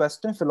कि जो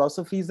वेस्टर्न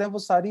फिलोसफीज है वो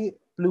सारी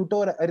प्लूटो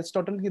और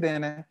एरिस्टोटल की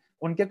देन है.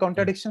 उनके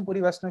कॉन्ट्रडिक्शन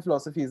पूरी वेस्टर्न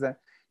फिलोसफीज है.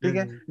 ठीक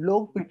है,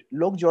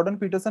 लोग जॉर्डन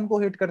पीटरसन को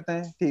हिट करते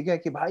हैं. ठीक है,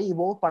 कि भाई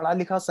वो पढ़ा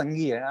लिखा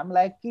संगी है. आई एम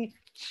लाइक कि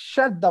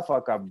shut the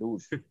fuck up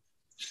dude,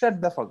 shut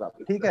the fuck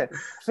up. ठीक है,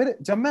 फिर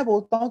जब मैं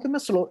बोलता हूँ कि मैं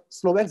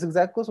स्लोवेक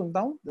ज़िगज़ैग को सुनता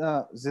हूँ,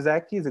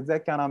 ज़िगज़ैग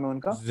क्या नाम है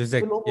उनका,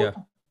 तो लोग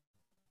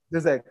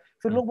ज़िगज़ैग,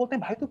 फिर लोग बोलते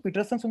हैं भाई तू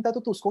पीटरसन सुनता है तो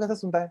तू उसको कैसे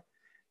सुनता है,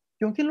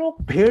 क्योंकि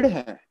लोग भेड़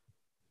हैं.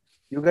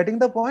 You getting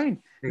the point.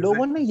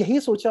 लोगों ने यही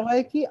सोचा हुआ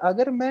है कि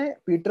अगर मैं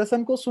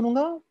पीटरसन को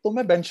सुनूंगा तो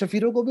मैं बेन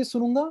शफीरो को भी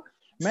सुनूंगा,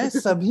 मैं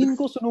सभी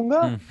इनको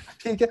सुनूंगा.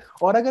 ठीक है,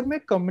 और अगर मैं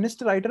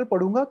कम्युनिस्ट राइटर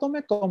पढ़ूंगा तो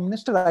मैं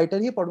कम्युनिस्ट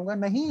राइटर ही पढ़ूंगा.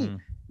 नहीं,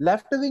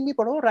 लेफ्ट विंग भी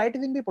पढ़ो, राइट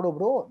विंग भी पढ़ो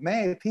ब्रो. मैं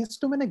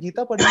एथिस्ट हूं, मैंने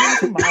गीता पढ़ी है,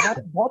 मुझे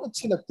महाभारत बहुत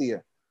अच्छी लगती है.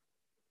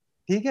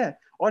 ठीक है,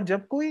 और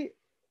जब कोई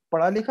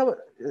पढ़ा लिखा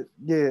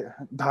ये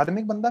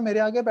धार्मिक बंदा मेरे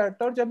आगे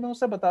बैठता है और जब मैं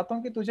उसे बताता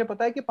हूँ कि तुझे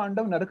पता है कि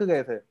पांडव नरक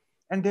गए थे,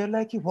 and they are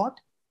like what,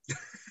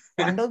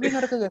 Pandav भी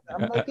नरक गए थे.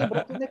 हम लाइक कि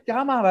ब्रो तूने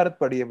क्या महाभारत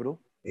पढ़ी है ब्रो,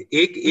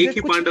 एक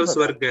ही पांडव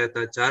स्वर्ग गया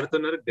था, 4 तो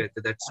नरक गए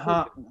थे. दैट्स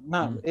हाँ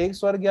ना, एक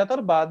स्वर्ग गया था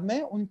और बाद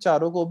में उन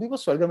चारों को भी वो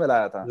स्वर्ग में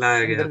लाया था,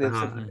 इंद्रदेव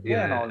से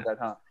एंड ऑल दैट.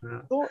 हाँ,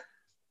 तो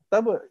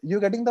तब यू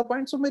गेटिंग द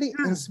पॉइंट. सो मेरी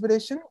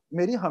इंस्पिरेशन,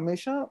 मेरी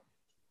हमेशा,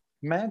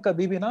 मैं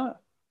कभी भी ना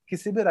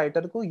किसी भी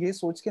राइटर को ये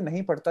सोच के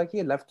नहीं पढ़ता कि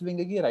ये लेफ्ट विंग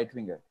है कि ये राइट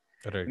विंग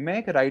है. मैं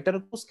एक राइटर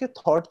को उसके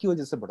थॉट की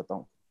वजह से पढ़ता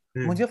हूँ.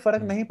 मुझे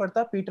फर्क नहीं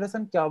पड़ता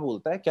पीटरसन क्या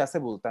बोलता है, कैसे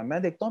बोलता है.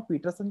 मैं देखता हूँ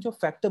पीटरसन जो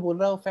फैक्ट बोल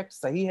रहा है वो फैक्ट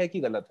सही है कि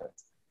गलत है.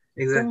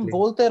 तुम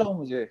बोलते रहो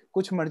मुझे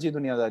कुछ मर्जी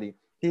दुनियादारी.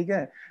 ठीक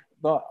है,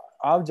 तो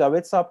आप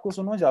जावेद साहब को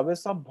सुनो, जावेद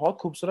साहब बहुत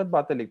खूबसूरत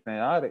बातें लिखते हैं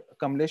यार.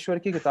 कमलेश्वर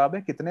की किताब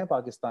है कितने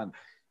पाकिस्तान,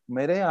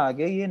 मेरे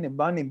आगे ये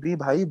निब्बा निब्बी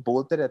भाई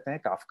बोलते रहते हैं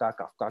काफका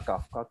काफका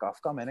काफका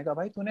काफका. मैंने कहा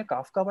भाई तूने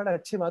काफका पढ़ा,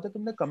 अच्छी बात है,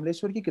 तुमने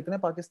कमलेश्वर की कितने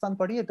पाकिस्तान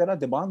पढ़ी है, तेरा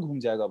दिमाग घूम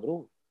जाएगा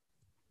ब्रो.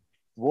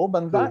 वो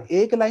बंदा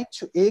एक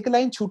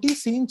लाइन छूटी,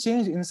 सीन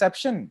चेंज,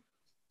 इंसेप्शन.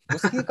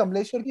 उसकी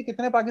कमलेश्वर की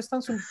कितने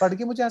पाकिस्तान पढ़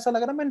के मुझे ऐसा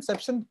लग रहा है मैं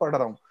इंसेप्शन पढ़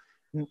रहा हूँ.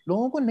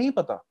 लोगों को नहीं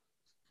पता,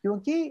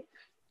 क्योंकि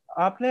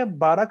आपने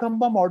 12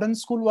 खंबा मॉडर्न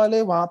स्कूल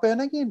वाले वहां पे है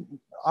ना कि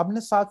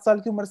आपने 7 साल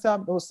की उम्र से,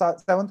 आप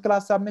 7th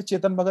क्लास से आपने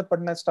चेतन भगत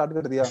पढ़ना स्टार्ट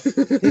कर दिया.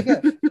 ठीक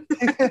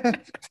है,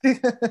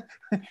 ठीक है.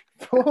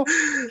 तो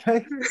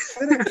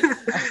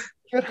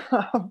फिर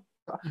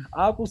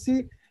आप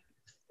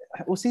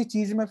उसी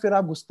चीज में फिर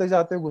आप घुसते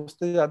जाते हो.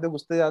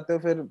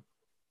 फिर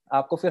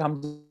आपको फिर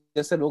हम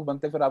जैसे लोग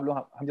बनते हैं, फिर आप लोग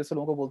हम जैसे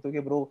लोगों को बोलते हो कि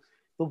ब्रो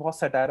तू बहुत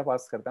सटायर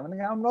पास करता है. मैंने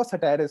कहा आई एम नॉट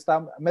सटायरिस्ट,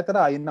 मैं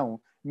तेरा आईना हूँ.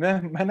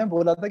 मैंने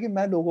बोला था कि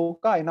मैं लोगों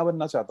का आईना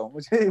बनना चाहता हूँ।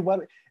 मुझे एक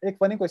बार एक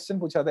फनी क्वेश्चन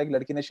पूछा था एक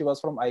लड़की ने, शी वाज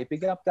फ्रॉम आईपी,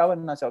 कि आप क्या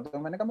बनना चाहते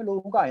हो? मैंने कहा मैं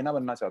लोगों का आईना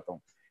बनना चाहता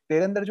हूँ,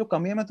 तेरे अंदर जो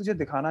कमी है मैं तुझे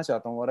दिखाना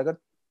चाहता हूँ, और अगर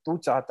तू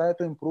चाहता है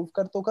तो इम्प्रूव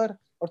कर तो कर,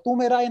 और तू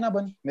मेरा आईना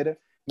बन।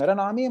 मेरा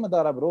नाम ही है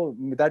Madara bro,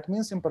 that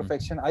means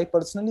imperfection. I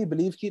personally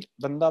believe कि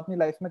बंदा अपनी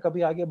लाइफ में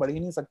कभी आगे बढ़ ही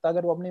नहीं सकता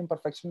अगर वो अपने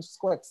इम्परफेक्शंस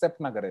को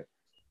एक्सेप्ट ना करे।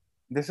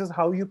 This is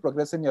how you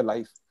progress in your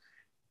life.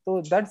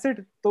 तो दैट्स इट।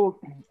 तो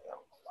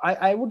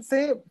आई वुड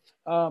से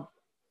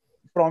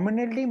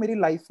प्रोमिनेंटली मेरी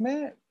लाइफ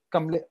में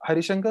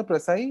हरिशंकर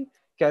प्रसाई,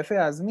 कैफे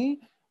आजमी,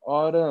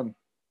 और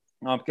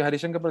आपके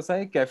हरिशंकर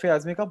प्रसाई, कैफे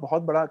आजमी का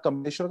बहुत बड़ा,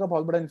 कमलेश्वर का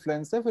बहुत बड़ा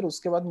इन्फ्लुएंस है। फिर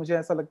उसके बाद मुझे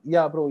ऐसा लग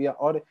या ब्रो या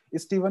और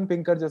स्टीवन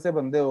पिंकर जैसे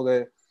बंदे हो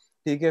गए,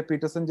 ठीक है,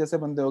 पीटरसन जैसे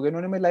बंदे हो गए,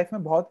 इन्होंने मेरी लाइफ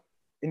में बहुत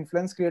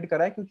इन्फ्लुएंस क्रिएट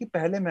करा है। क्योंकि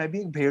पहले मैं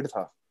भी एक भेड़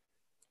था,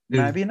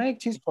 मैं भी ना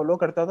एक चीज फॉलो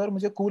करता था और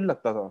मुझे कूल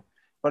लगता था,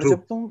 पर True.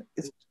 जब तुम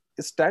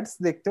स्टैट्स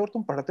देखते हो और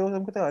तुम पढ़ते हो तो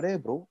तुम कहते हो अरे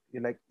ब्रो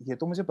ये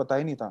तो मुझे पता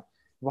ही नहीं था।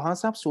 वहां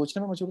से आप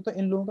सोचने में मजबूर होते हो।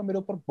 इन लोगों का मेरे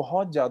ऊपर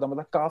बहुत ज्यादा,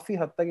 मतलब काफी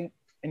हद तक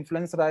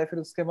इन्फ्लुएंस रहा है। फिर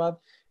उसके बाद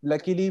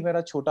लकीली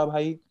मेरा छोटा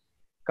भाई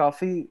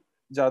काफी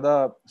ज्यादा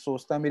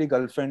सोचता है, मेरी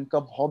गर्लफ्रेंड का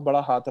बहुत बड़ा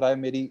हाथ रहा है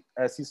मेरी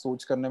ऐसी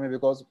सोच करने में,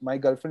 because my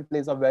girlfriend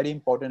plays a very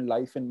important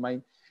life in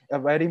my a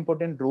very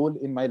important role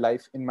in my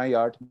life, in my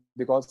art,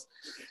 because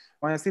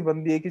वो ऐसी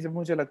बंदी है कि जब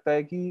मुझे लगता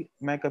है कि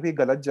मैं कभी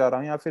गलत जा रहा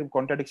हूँ या फिर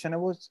कॉन्ट्रडिक्शन है,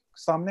 वो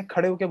सामने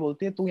खड़े होकर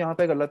बोलती है तू यहाँ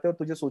पे गलत है और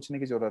तुझे सोचने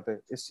की जरूरत है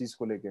इस चीज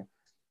को लेके।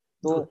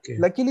 तो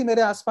लकीली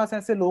मेरे आसपास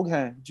ऐसे लोग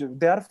हैं जो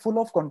they are full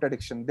of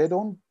contradiction,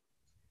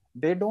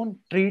 they don't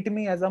treat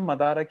me as a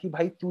मदारा कि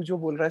भाई तू जो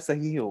बोल रहा है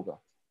सही ही होगा,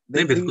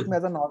 they treat me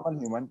as a normal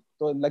human.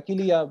 तो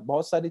लकीली यार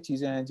बहुत सारी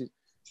चीजें हैं जो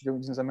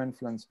जिनसे मैं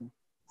इन्फ्लुएंस हूँ।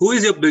 Who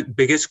is your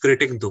biggest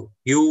critic though?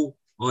 You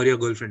or your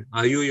girlfriend?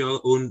 Are you your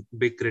own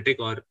big critic,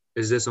 or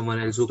is there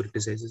someone else who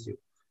criticizes you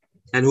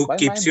and who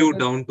keeps you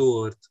down to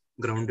earth,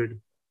 grounded?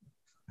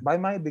 By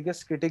my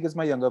biggest critic is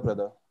my younger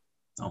brother.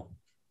 Oh.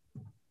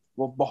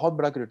 वो बहुत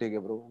बड़ा critic है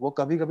bro. वो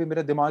कभी कभी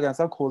मेरा दिमाग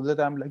ऐसा खोल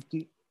देता है, I'm like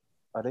कि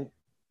अरे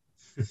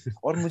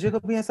और मुझे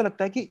कभी ऐसा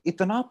लगता है कि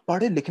इतना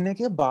पढ़े लिखने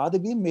के बाद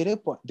भी मेरे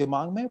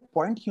दिमाग में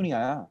पॉइंट क्यों नहीं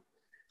आया।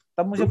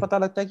 तब मुझे पता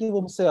लगता है कि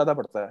वो मुझसे ज्यादा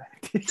पढ़ता है।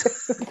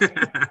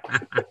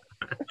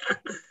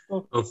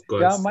 Of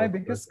course. Yeah, my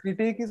biggest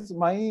critic is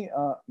my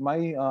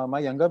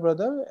younger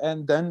brother,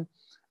 and then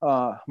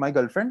my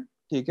girlfriend.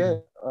 ठीक है,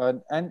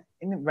 and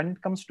when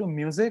it comes to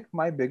music,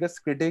 my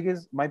biggest critic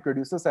is my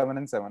producer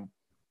 7 and 7.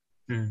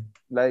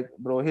 Like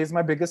bro, he is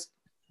my biggest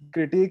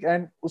critic,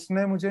 and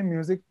उसने मुझे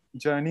music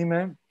journey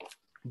में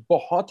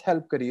बहुत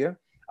help करी है.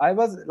 I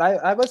was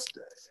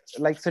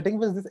like sitting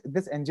with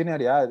this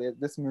engineer,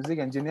 this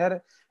music engineer,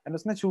 and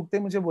उसने छूटते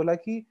मुझे बोला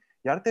कि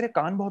यार तेरे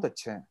कान बहुत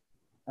अच्छे हैं,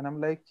 and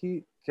I'm like कि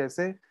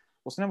कैसे?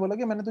 उसने बोला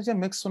कि मैंने तुझे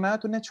मिक्स सुना है,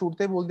 तूने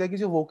छूटते बोल दिया कि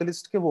जो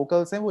वोकलिस्ट के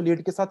वोकल्स हैं वो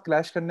लीड के साथ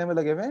क्लैश करने में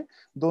लगे हुए हैं,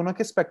 दोनों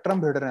के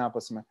स्पेक्ट्रम भिड़ रहे हैं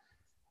आपस में।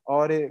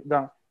 और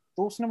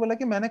तो उसने बोला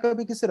कि मैंने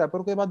कभी किसी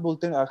रैपर को ये बात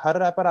बोलते हैं, हर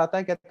रैपर आता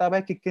है कहता है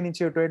भाई किक के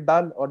नीचे ट्वेट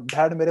डाल और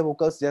ढाड़ मेरे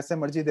वोकल्स जैसे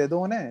मर्जी दे दो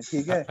उन्हें,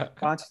 ठीक है,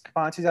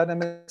 5,000 में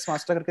मिक्स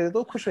मास्टर करके दे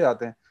दो, खुश हो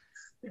जाते हैं।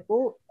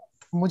 तो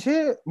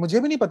मुझे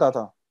भी नहीं पता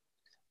था।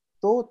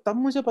 तो तब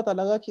मुझे पता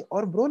लगा कि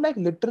और ब्रो लाइक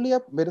लिटरली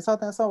अब मेरे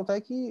साथ ऐसा होता है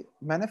कि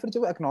मैंने फिर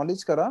जब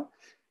एक्नॉलेज करा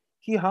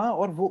कि हाँ,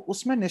 और वो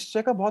उसमें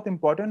निश्चय का बहुत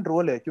इंपॉर्टेंट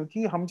रोल है,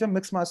 क्योंकि हम जब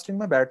मिक्स मास्टरिंग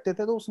में बैठते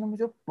थे तो उसने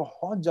मुझे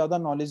बहुत ज्यादा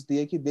नॉलेज दी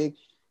है कि देख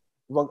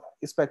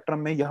स्पेक्ट्रम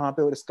में यहाँ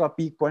पे और इसका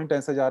पीक पॉइंट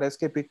ऐसे जा रहा है,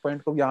 इसके पीक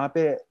पॉइंट को यहाँ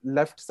पे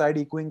लेफ्ट साइड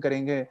इक्विंग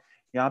करेंगे,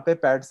 यहाँ पे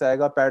पैड्स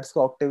आएगा, पैड्स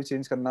का ऑक्टेव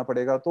चेंज करना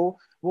पड़ेगा। तो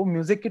वो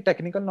म्यूजिक की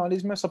टेक्निकल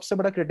नॉलेज में सबसे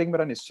बड़ा क्रिटिक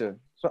मेरा निश्चय है।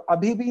 तो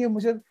अभी भी ये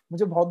मुझे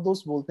बहुत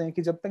दोस्त बोलते हैं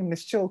कि जब तक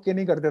निश्चय ओके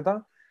नहीं कर देता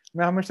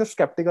मैं हमेशा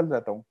स्केप्टिकल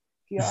रहता हूँ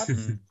कि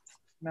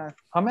यार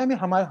हमें भी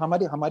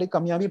हमारी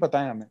कमियां भी पता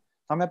है,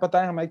 हमें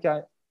पता है हमें क्या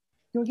है,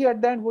 क्योंकि एट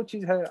द एंड वो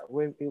चीज है,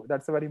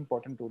 that's a very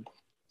important tool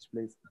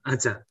please.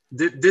 अच्छा,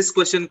 दिस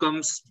क्वेश्चन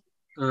कम्स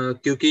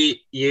क्योंकि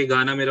ये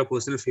गाना मेरा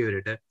पर्सनल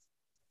फेवरेट है,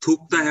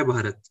 थूकता है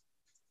भारत।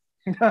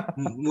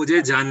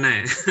 मुझे जानना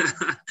है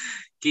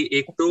कि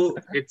एक तो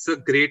it's a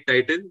great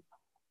title,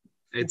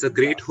 it's a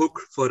great hook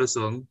for a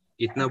song,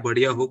 इतना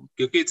बढ़िया हुक,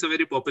 क्योंकि it's a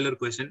very popular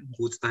question,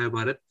 पूछता है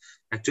भारत।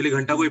 एक्चुअली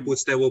घंटा कोई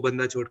पूछता है वो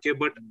बंदा छोड़ के,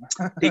 बट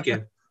ठीक है,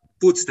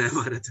 पूछता है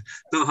भारत।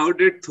 तो हाउ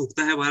डिड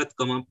थूकता है भारत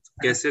कम अप,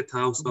 कैसे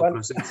था उसका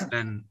process?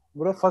 And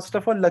bro first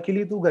of all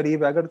luckily तू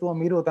गरीब है, अगर तू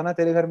अमीर होता ना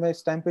तेरे घर में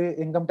इस टाइम पे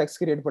इनकम टैक्स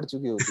की रेट पड़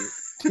चुकी होती।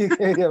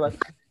 ठीक है, ये बात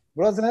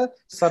ब्रो,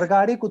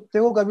 सरकारी कुत्ते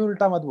को कभी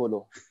उल्टा मत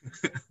बोलो।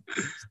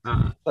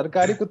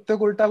 सरकारी कुत्ते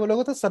को उल्टा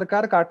बोलोगे तो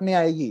सरकार काटने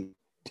आएगी,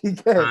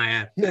 ठीक है।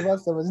 ये बात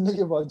समझने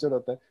की बहुत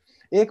जरूरत है।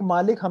 एक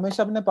मालिक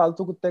हमेशा अपने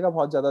पालतू कुत्ते का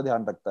बहुत ज्यादा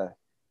ध्यान रखता है,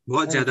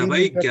 बहुत ज्यादा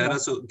भाई।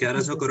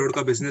 1100 करोड़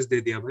का बिजनेस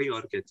दे दिया भाई,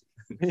 और क्या।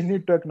 We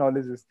need to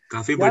acknowledge this.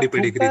 काफी बड़ी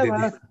पेडिग्री दे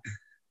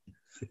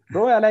दी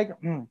bro। I like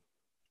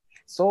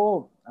so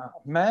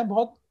मैं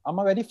बहुत I'm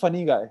a very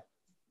funny guy,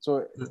 so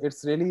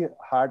it's really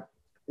hard,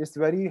 it's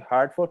very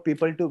hard for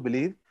people to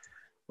believe,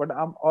 but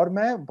और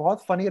मैं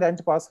बहुत funny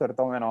rant pass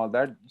करता हूँ and all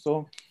that, so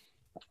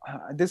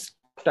this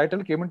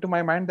title came into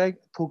my mind like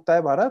थूकता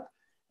है Bharat,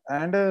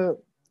 and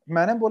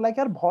मैंने बोला कि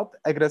यार बहुत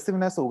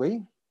aggressiveness हो गई,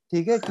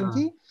 ठीक है,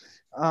 क्योंकि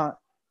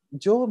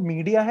जो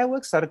मीडिया है वो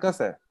एक सर्कस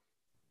है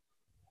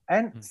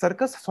एंड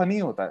सर्कस फनी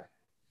होता है,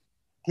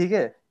 ठीक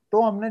है।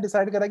 तो हमने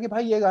डिसाइड करा कि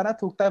भाई ये गाना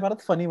थूकता है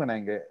भारत फनी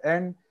बनाएंगे,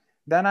 and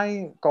then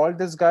I called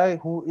this guy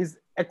who is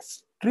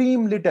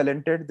extremely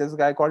talented, this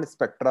guy called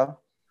Spectra.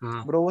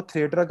 Bro वो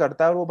थिएटर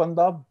करता है और वो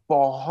बंदा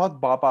बहुत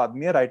बाप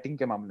आदमी है राइटिंग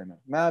के मामले में।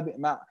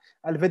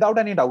 मैं विदाउट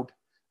एनी डाउट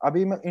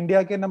अभी मैं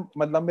इंडिया के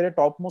मतलब मेरे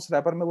टॉप मोस्ट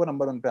रैपर में वो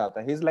नंबर 1 पे आता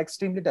है। He is like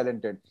extremely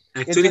talented.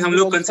 Actually हम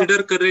लोग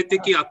कंसीडर कर रहे थे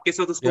कि आपके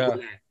साथ उसको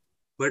बुलाएं,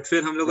 बट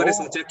फिर हम लोगों ने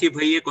सोचा कि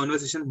भाई ये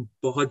कॉन्वर्सेशन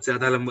बहुत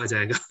ज्यादा लंबा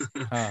जाएगा।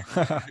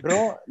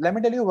 Bro let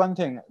me tell you one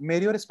thing,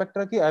 मेरी और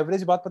स्पेक्ट्रा की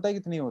एवरेज बात पता है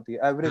कितनी होती है?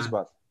 एवरेज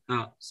बात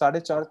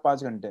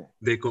 4.5-5 घंटे।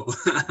 देखो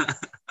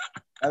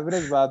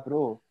एवरेज बात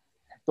ब्रो।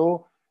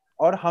 तो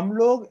और हम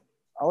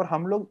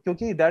लोग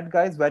क्योंकि that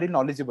guy is very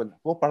knowledgeable,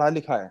 वो पढ़ा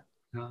लिखा है।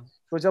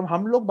 तो जब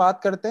हम लोग बात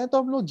करते हैं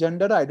तो हम लोग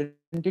जेंडर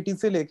आइडेंटिटी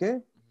से लेके,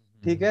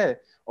 ठीक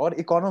है, और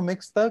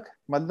इकोनॉमिक्स तक,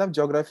 मतलब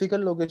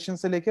ज्योग्राफिकल लोकेशन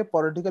से लेके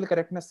पॉलिटिकल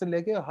करेक्टनेस से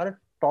लेके हर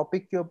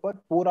टॉपिक के ऊपर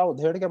पूरा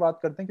उधेड़ के बात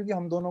करते हैं, क्योंकि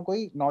हम दोनों को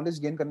ही नॉलेज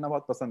गेन करना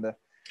बहुत पसंद है।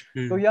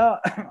 तो या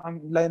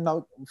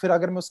फिर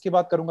अगर मैं उसकी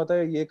बात करूंगा तो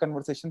ये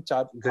कन्वर्सेशन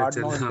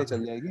 8-9 घंटे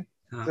चल जाएगी।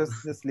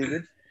 Just leave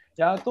it.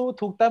 या तो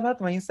थूकता है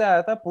भात वहीं से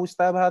आया था,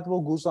 पूछता है भात वो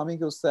गोस्वामी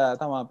के उससे आया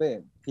था वहां पे,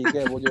 ठीक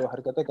है, वो जो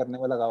हरकतें करने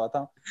में लगा हुआ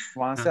था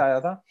वहां से आया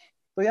था।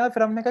 तो यार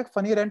फिर हमने कहा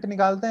फनी रेंट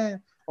निकालते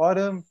हैं। और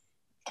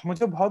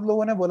मुझे बहुत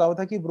लोगों ने बोला हुआ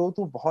था कि ब्रो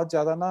तू बहुत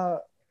ज्यादा ना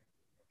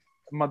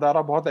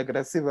मदारा बहुत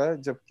एग्रेसिव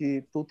है, जबकि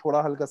तू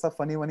थोड़ा हल्का सा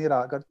फनी वनी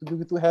रहा कर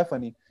क्योंकि तू है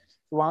फनी।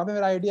 तो वहां पे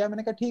मेरा आइडिया,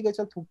 मैंने कहा ठीक है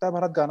चल थूकता है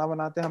भारत गाना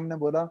बनाते हैं। हमने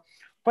बोला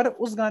पर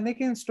उस गाने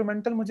के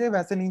इंस्ट्रूमेंटल मुझे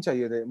वैसे नहीं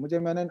चाहिए थे।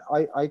 मैंने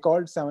I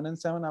called 7 and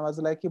 7, I was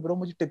like कि ब्रो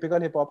मुझे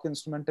टिपिकल हिप हॉप के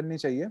इंस्ट्रूमेंटल नहीं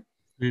चाहिए,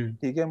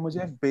 ठीक है,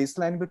 मुझे बेस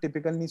लाइन भी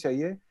टिपिकल नहीं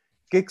चाहिए,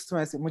 किक्स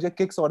वैसे, मुझे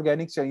किक्स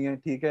ऑर्गेनिक चाहिए,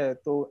 ठीक है।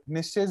 तो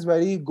Nishchay is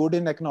very good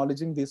in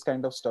acknowledging this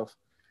kind of stuff.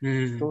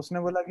 तो उसने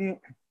बोला कि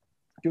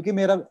क्योंकि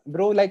मेरा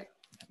ब्रो लाइक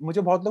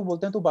मुझे बहुत लोग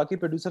बोलते हैं तू बाकी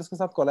प्रोड्यूसर्स के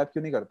साथ कोलैब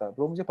क्यों नहीं करता?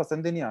 ब्रो मुझे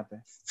पसंद ही नहीं आते।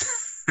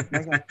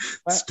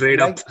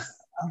 Straight up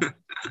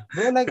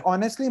bro, like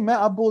honestly मैं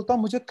अब बोलता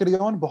हूँ मुझे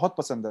क्रेयॉन बहुत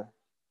पसंद है,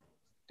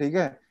 ठीक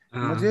है।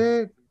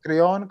 मुझे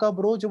क्रेयॉन का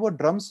ब्रो जो वो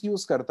ड्रम्स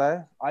यूज करता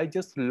है, I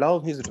just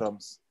love his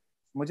drums.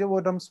 मुझे वो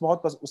ड्रम्स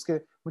बहुत पसंद, उसके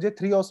मुझे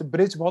 3 और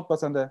ब्रिज बहुत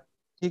पसंद है,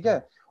 ठीक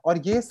है। और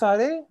ये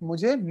सारे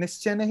मुझे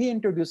निश्चय ने ही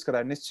इंट्रोड्यूस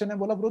करा। निश्चय ने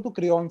बोला ब्रो तू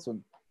क्रेयॉन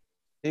सुन,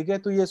 ठीक है,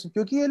 तो ये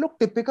क्योंकि ये लोग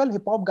टिपिकल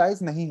हिप हॉप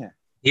गाइज नहीं है।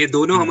 ये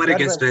दोनों हमारे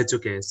गेस्ट रह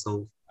चुके हैं,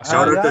 so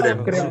shout out to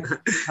them,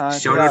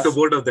 shout out to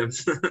both of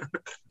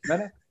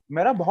them.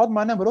 मेरा बहुत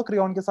मन है ब्रो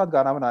क्रेयॉन के साथ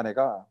गाना बनाने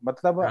का,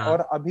 मतलब और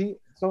अभी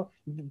so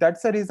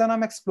that's the reason I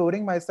am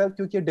exploring myself,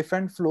 क्योंकि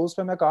डिफरेंट फ्लोज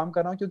पे मैं काम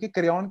कर रहा हूँ। क्योंकि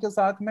क्रेयॉन के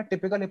साथ मैं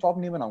टिपिकल हिप हॉप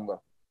नहीं बनाऊंगा,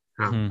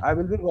 I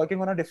will be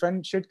working on a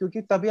different shit,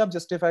 क्योंकि तभी आप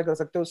जस्टिफाई कर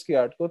सकते हो उसकी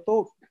आर्ट को।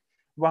 तो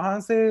वहां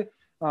से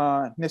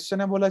निश्चय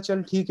ने बोला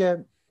चल ठीक है,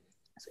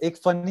 एक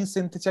फनी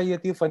सिंथ चाहिए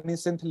थी, फनी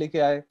सिंथ लेके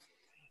आए,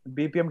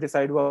 बीपीएम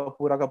डिसाइड हुआ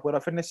पूरा का पूरा।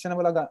 फिर निश्चय ने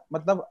बोला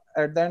मतलब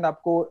एट द एंड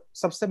आपको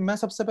मैं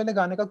सबसे पहले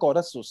गाने का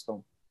कोरस सोचता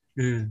हूँ,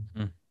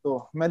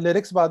 तो मैं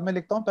लिरिक्स बाद में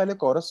लिखता हूँ, पहले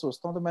कोरस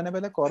सोचता हूँ। तो मैंने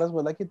पहले कोरस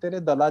बोला कि तेरे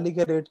दलाली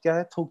के रेट क्या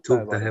है,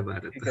 थूकता है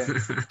भारत, ठीक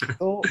है।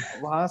 तो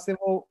वहां से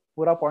वो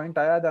पूरा पॉइंट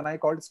आया। Then I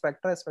called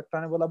Spectra,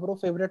 Spectra ने बोला ब्रो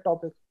फेवरेट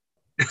टॉपिक,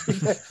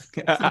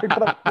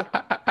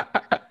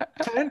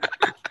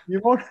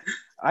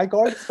 आई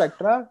कॉल्ड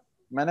स्पेक्ट्रा,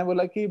 मैंने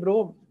बोला कि ब्रो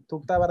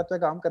थूकता है भारत पे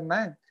काम करना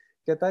है।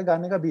 कहता है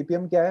गाने का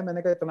बीपीएम क्या है?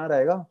 मैंने कहा इतना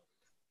रहेगा।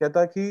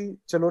 कहता कि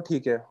चलो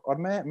ठीक है। और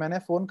मैंने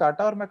फोन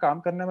काटा और मैं काम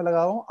करने में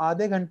लगा हूँ।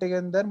 आधे घंटे के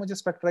अंदर मुझे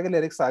स्पेक्ट्रा के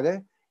लिरिक्स आ गए।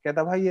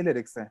 कहता भाई ये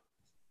लिरिक्स हैं।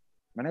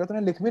 मैंने कहा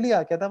तूने लिख भी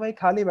लिया? कहता भाई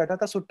खाली बैठा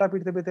था, सुट्टा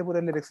पीटते पीटते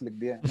पूरे लिरिक्स लिख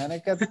दिए। मैंने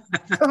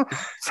कहा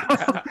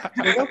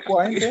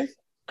पॉइंट है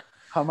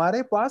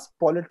हमारे पास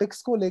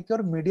पॉलिटिक्स को लेके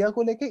और मीडिया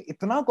को लेके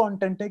इतना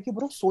कंटेंट है कि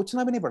ब्रो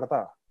सोचना भी नहीं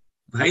पड़ता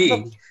भाई।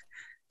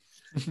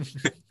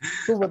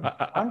 तो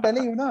आई एम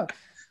टेलिंग यू ना,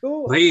 तो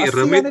भाई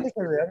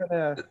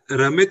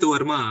रमित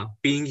वर्मा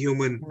बीइंग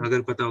ह्यूमन,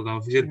 अगर पता होगा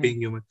ऑफिशियल बीइंग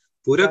ह्यूमन,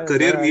 पूरा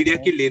करियर मीडिया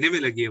की लेने में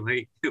लगी है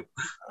भाई।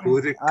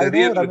 पूरे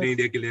करियर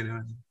मीडिया की लेने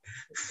में।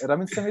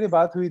 रमित से मेरी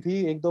बात हुई थी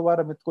 1-2 बार,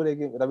 रमित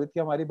की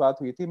हमारी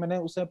बात हुई थी। मैंने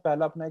उसे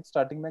पहला अपना एक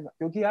स्टार्टिंग में,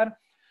 क्योंकि यार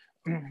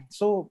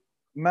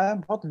मैं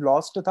बहुत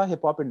लॉस्ट था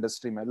हिप हॉप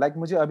इंडस्ट्री में। लाइक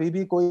मुझे अभी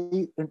भी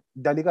कोई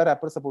दिल्ली का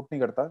रैपर सपोर्ट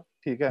नहीं करता,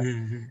 ठीक है।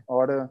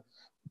 और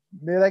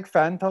मेरा एक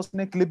फैन था,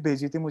 उसने क्लिप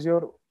भेजी थी मुझे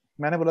और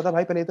मैंने बोला था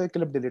भाई पहले तो एक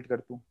क्लिप डिलीट कर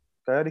तू।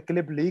 यार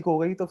क्लिप लीक हो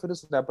गई तो फिर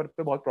उस रैपर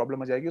पे बहुत प्रॉब्लम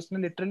हो जाएगी। उसने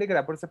लिटरली एक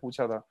रैपर से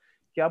पूछा था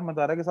कि आप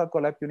मदारा के साथ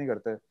कोलैब क्यों नहीं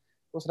करते?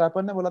 तो उस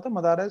रैपर ने बोला था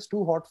Madara is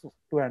too hot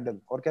to handle,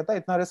 और कहता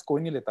इतना रिस्क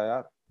कोई नहीं लेता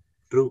यार।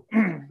 ट्रू।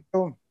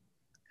 तो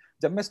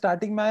जब मैं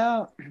स्टार्टिंग में आया,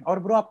 और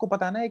ब्रो आपको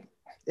पता है ना एक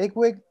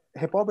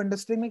हिप हॉप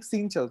इंडस्ट्री में एक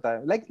सीन चलता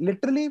है, लाइक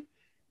लिटरली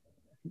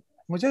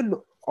मुझे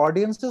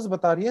ऑडियंसेस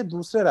बता रही है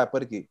दूसरे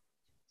रैपर की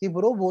कि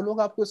ब्रो वो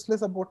लोग आपको इसलिए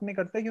सपोर्ट नहीं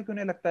करते क्योंकि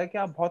उन्हें लगता है कि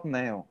आप बहुत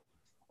नए हो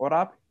और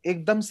आप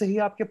एकदम से ही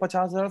आपके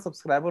 50,000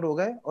 सब्सक्राइबर हो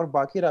गए और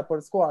बाकी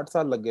रैपर्स को 8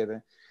 साल लग गए थे।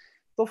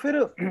 तो फिर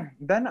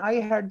then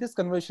I had this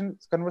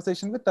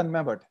conversation with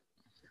Tanmay Bhat.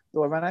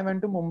 तो when I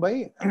went to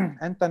Mumbai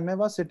and Tanmay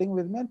was sitting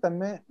with me and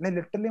Tanmay ने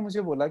लिटरली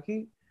मुझे बोला कि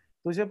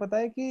तुझे पता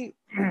है कि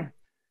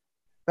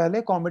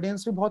पहले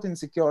कॉमेडियंस भी बहुत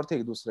इनसिक्योर थे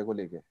एक दूसरे को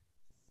लेके,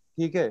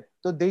 ठीक है,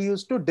 तो they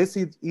used to diss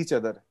each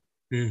other.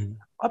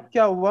 अब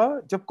क्या हुआ,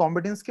 जब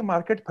कॉमेडियंस की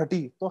मार्केट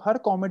फटी तो हर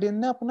कॉमेडियन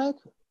ने अपना एक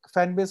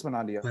फैन बेस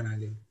बना लिया,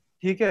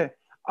 ठीक है।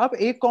 अब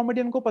एक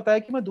कॉमेडियन को पता है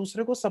कि मैं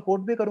दूसरे को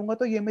सपोर्ट भी करूंगा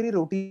तो ये मेरी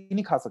रोटी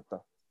नहीं खा सकता,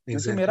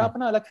 क्योंकि मेरा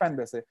अपना अलग फैन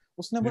बेस है।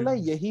 उसने बोला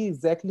यही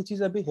एग्जैक्टली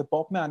चीज अभी हिप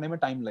हॉप में आने में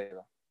टाइम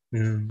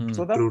लगेगा।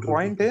 सो द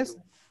पॉइंट इज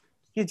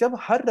कि जब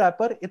हर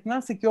रैपर इतना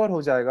सिक्योर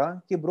हो जाएगा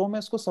कि ब्रो मैं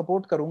इसको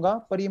सपोर्ट करूंगा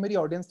पर ये मेरी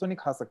ऑडियंस तो नहीं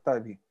खा सकता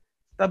अभी,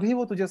 तभी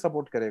वो तुझे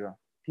सपोर्ट करेगा,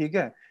 ठीक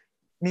है।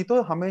 नहीं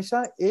तो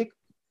हमेशा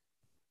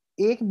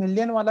एक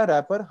मिलियन वाला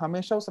रैपर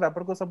हमेशा उस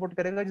रैपर को सपोर्ट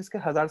करेगा जिसके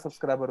 1000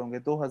 सब्सक्राइबर होंगे,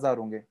 2000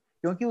 होंगे,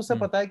 क्योंकि उसे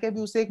पता है कि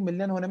अभी उसे 1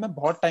 मिलियन होने में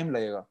बहुत टाइम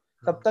लगेगा,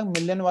 तब तक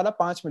मिलियन वाला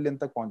 5 मिलियन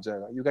तक पहुंच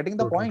जाएगा। You getting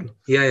the point?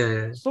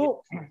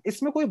 सो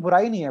इसमें कोई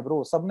बुराई नहीं है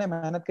ब्रो, सबने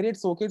मेहनत करी,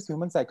 it's okay, it's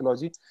human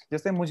psychology.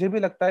 जैसे मुझे भी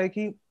लगता है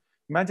कि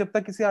मैं जब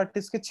तक किसी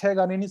आर्टिस्ट के 6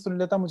 गाने नहीं सुन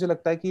लेता मुझे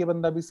लगता है कि ये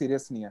बंदा भी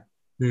सीरियस नहीं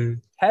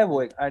है।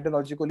 वो एक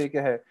आइडियोलॉजी को लेके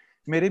है।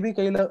 मेरे भी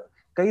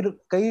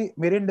कई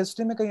मेरे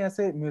इंडस्ट्री में कई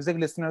ऐसे म्यूजिक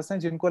लिसनर्स हैं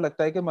जिनको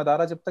लगता है कि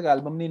मदारा जब तक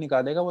एल्बम नहीं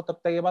निकालेगा वो तब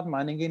तक ये बात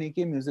मानेंगे नहीं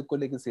कि म्यूजिक को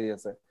लेके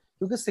सीरियस है,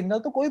 क्योंकि सिंगल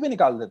तो कोई भी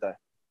निकाल देता है,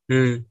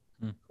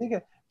 ठीक है।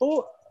 तो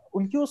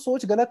उनकी वो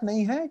सोच गलत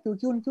नहीं है,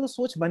 क्योंकि उनकी वो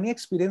सोच बनी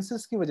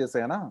एक्सपीरियंसेस की वजह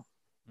से है ना।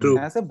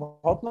 ऐसे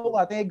बहुत लोग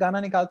आते हैं, एक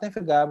गाना निकालते हैं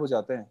फिर गायब हो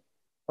जाते हैं,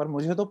 पर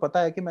मुझे तो पता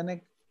है कि मैंने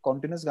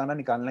कॉन्टिन्यूस गाना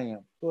निकालना ही है।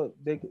 तो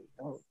देख,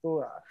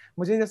 तो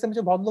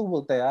मुझे बहुत लोग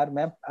बोलते हैं यार,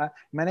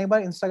 मैंने एक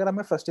बार इंस्टाग्राम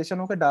में फ्रस्ट्रेशन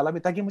होकर डाला भी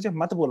था कि मुझे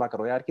मत बोला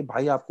करो यार कि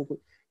भाई आपको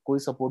कोई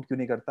सपोर्ट क्यों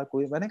नहीं करता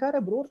कोई। मैंने कहा अरे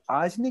ब्रो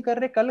आज नहीं कर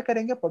रहे कल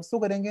करेंगे, परसों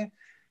करेंगे।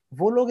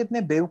 वो लोग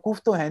इतने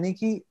बेवकूफ तो है नहीं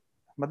कि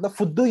मतलब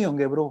फुद्दू ही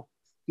होंगे ब्रो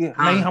कि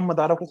नहीं हम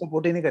मदारा को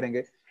सपोर्ट ही नहीं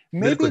करेंगे।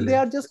 May be they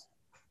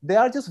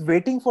are just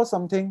waiting for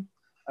something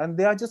and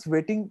they are just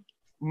waiting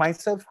my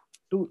self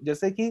to.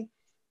 जैसे कि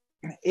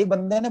एक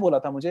बंदे ने बोला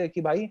था मुझे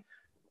कि भाई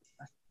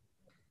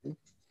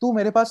तू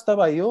मेरे पास तब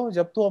आई हो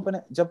जब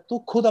तू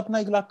खुद अपना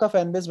 1 लाख का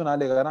फैन बेस बना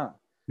लेगा ना,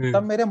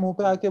 तब मेरे मुंह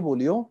पे आके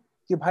बोलियो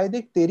कि भाई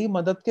देख तेरी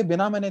मदद के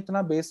बिना मैंने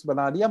इतना बेस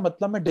बना लिया,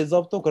 मतलब मैं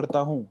डिजर्व तो करता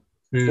हूँ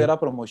तेरा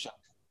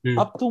प्रमोशन,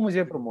 अब तू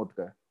मुझे प्रमोट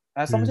कर।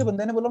 ऐसा मुझे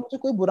बंदे ने बोला, मुझे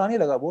कोई बुरा नहीं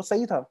लगा, वो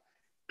सही था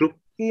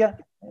कि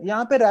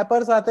यहाँ पे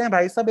रैपर्स आते हैं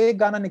भाई सब, एक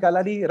गाना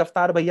निकाला ली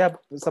रफ्तार भैया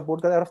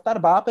सपोर्ट कर, रफ्तार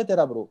बाप है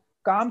तेरा ब्रो,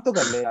 काम तो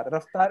कर ले यार।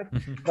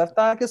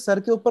 रफ्तार के सर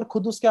के ऊपर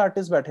खुद उसके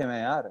आर्टिस्ट बैठे हुए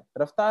हैं यार,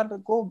 रफ्तार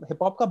को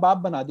हिप हॉप का बाप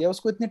बना दिया,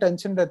 उसको इतनी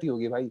टेंशन रहती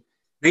होगी भाई।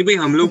 नहीं भाई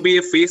हम लोग भी ये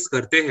फेस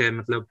करते हैं,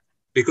 मतलब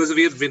because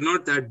we are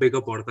not that big a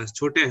podcast,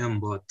 छोटे हैं हम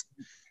बहुत।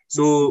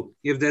 So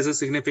if there is a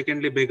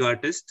significantly big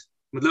artist,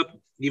 मतलब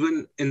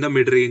even in the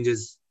mid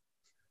ranges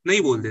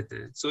नहीं बोल देते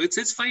हैं, so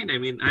it's fine. I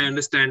mean I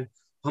understand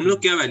हम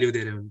लोग क्या वैल्यू दे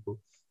रहे हैं उनको।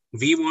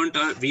 we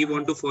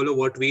want to follow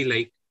what we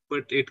like,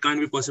 but it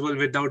can't be possible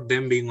without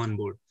them being on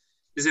board.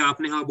 जैसे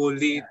आपने हाँ बोल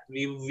दी,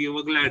 we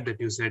were glad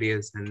that you said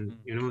yes and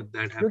you know that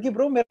happened. क्योंकि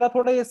ब्रो मेरा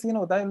थोड़ा ये सीन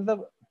होता है,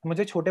 मतलब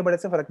मुझे छोटे बड़े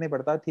से फर्क नहीं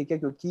पड़ता, ठीक है,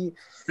 क्योंकि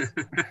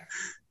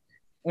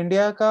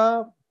इंडिया का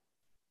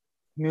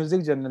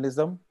म्यूजिक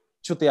जर्नलिज्म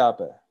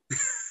चुतियाप है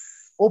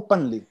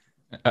ओपनली।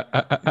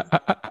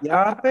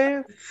 यहाँ पे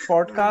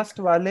पॉडकास्ट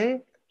वाले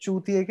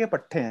चूतिए के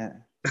पट्टे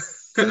हैं।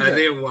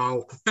 अरे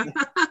वाओ।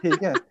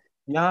 ठीक है,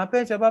 यहाँ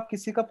पे जब आप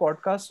किसी का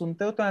पॉडकास्ट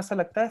सुनते हो तो ऐसा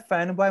लगता है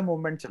फैन बॉय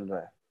मूवमेंट चल रहा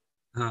है।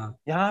 हाँ।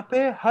 यहाँ पे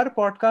हर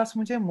पॉडकास्ट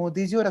मुझे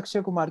मोदी जी और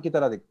अक्षय कुमार की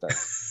तरह दिखता है।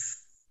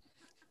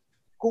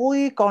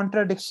 कोई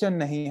कॉन्ट्राडिक्शन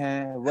नहीं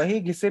है, वही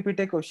घिसे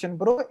पीटे क्वेश्चन।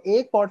 ब्रो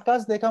एक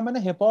पॉडकास्ट देखा मैंने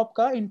हिप हॉप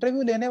का,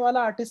 इंटरव्यू लेने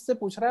वाला आर्टिस्ट से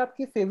पूछ रहा है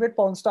आपकी फेवरेट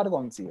पॉर्न स्टार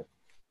कौन सी है।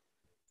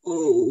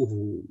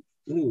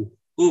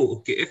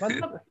 ओके।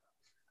 मतलब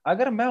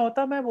अगर मैं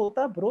होता मैं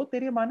बोलता ब्रो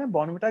तेरी माँ ने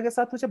बॉर्नविटा के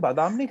साथ तुझे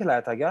बादाम नहीं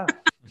खिलाया था क्या?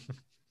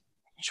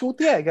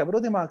 छूतिया है क्या ब्रो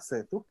दिमाग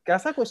से? तू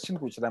कैसा क्वेश्चन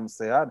पूछ रहा है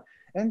मुझसे यार?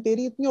 एंड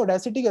तेरी इतनी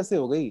ऑडेसिटी कैसे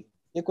हो गई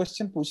ये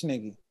क्वेश्चन पूछने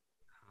की?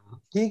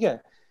 ठीक है,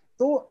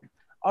 तो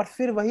और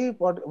फिर वही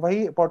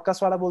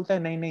पॉडकास्ट वाला बोलता है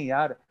नहीं नहीं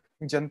यार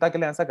जनता के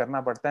लिए ऐसा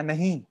करना पड़ता है।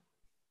 नहीं,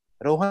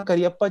 रोहन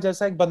करियप्पा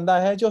जैसा एक बंदा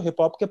है जो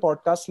हिप हॉप के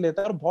पॉडकास्ट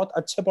लेता है और बहुत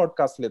अच्छे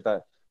पॉडकास्ट लेता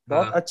है,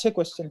 बहुत अच्छे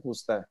क्वेश्चन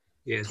पूछता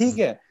है। ठीक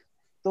है,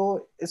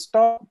 तो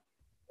stop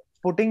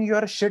putting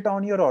your shit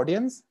on your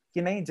audience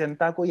कि नहीं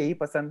जनता को यही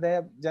पसंद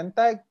है।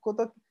 जनता को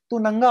तो तू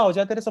नंगा हो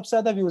जा, तेरे सबसे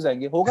ज्यादा व्यूज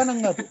आएंगे। होगा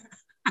नंगा तू?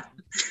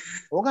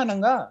 होगा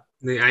नंगा?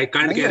 नहीं, I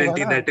can't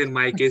guarantee that in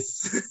my case.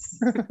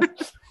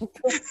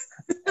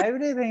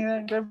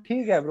 Everything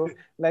ठीक है bro.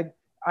 Like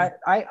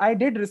I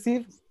did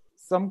receive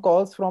some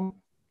calls from,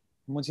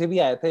 मुझे भी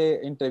आए थे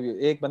इंटरव्यू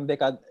एक बंदे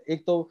का।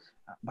 एक तो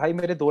भाई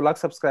मेरे 2 लाख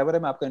सब्सक्राइबर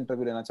है, मैं आपका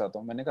इंटरव्यू लेना चाहता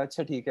हूँ। मैंने कहा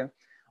अच्छा ठीक है,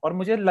 और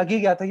मुझे लग ही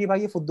गया था कि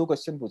भाई ये फुद्दू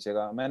क्वेश्चन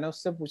पूछेगा। मैंने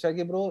उससे पूछा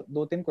कि ब्रो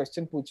 2-3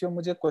 क्वेश्चन पूछिए,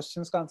 मुझे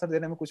क्वेश्चंस का आंसर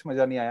देने में कुछ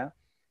मजा नहीं आया।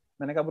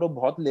 मैंने कहा ब्रो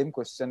बहुत लेम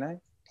क्वेश्चन है,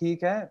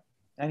 ठीक है।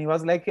 And he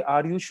was like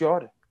are you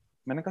sure?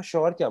 मैंने कहा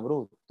श्योर क्या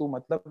ब्रो, तू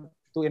मतलब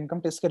तू इनकम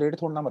टैक्स के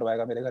रेट थोड़ा ना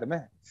मरवाएगा मेरे घर में,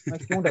 मैं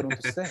क्यों डरूं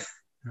तुझसे?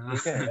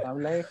 ठीक है, आई एम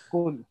लाइक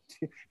कूल,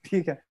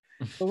 ठीक है।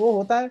 तो वो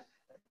होता है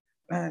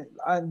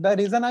the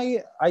reason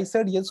I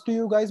said yes to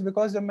you guys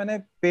because जब मैंने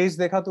पेज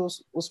देखा तो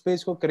उस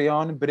पेज को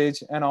क्रेयॉन ब्रिज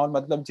एंड ऑल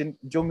मतलब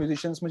जो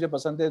म्यूजिशियंस मुझे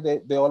पसंद थे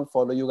they all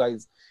follow you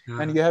guys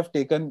and you have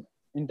taken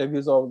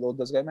interviews of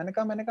those guys. मैंने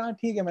कहा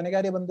ठीक है, मैंने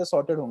कहा ये बंदे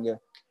सॉर्टेड होंगे,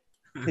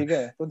 ठीक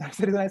है, तो that's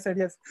the reason I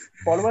said yes.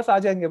 Followers आ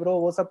जाएंगे ब्रो,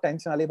 वो सब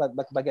टेंशन वाली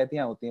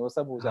बकैतियां होती हैं, वो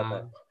सब हो जाता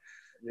है।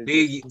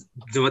 नहीं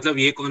जो मतलब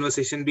ये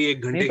कॉन्वर्सेशन भी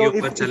 1 घंटे के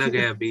ऊपर चला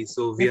गया अभी,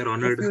 so we are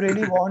honored.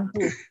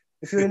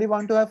 If you really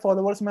want to have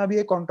followers, मैं अभी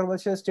एक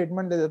controversial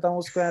statement दे देता हूँ,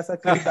 उसको ऐसा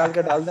क्लिक डाल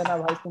के डाल देना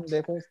भाई, तुम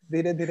देखो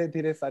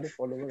धीरे सारे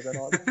followers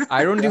and all.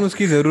 I don't think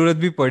उसकी जरूरत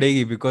भी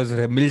पड़ेगी because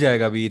मिल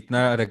जाएगा अभी,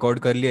 इतना रिकॉर्ड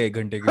कर लिया 1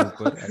 घंटे के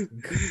ऊपर,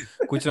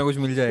 कुछ ना कुछ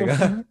मिल जाएगा.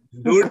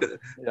 Dude,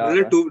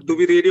 to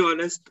be really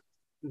honest,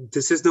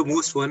 this is the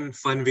most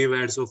fun we've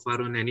had so far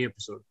on any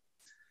episode.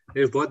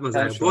 ये बहुत मजा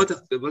आया,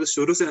 बहुत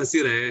शुरू से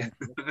हंसी रहे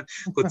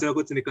कुछ ना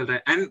कुछ निकल रहा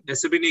है, एंड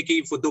ऐसे भी नहीं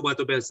कि फुद्दू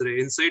बातों पे हंस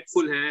रहे,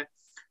 इंसाइटफुल है,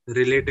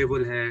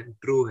 relatable है,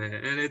 true है,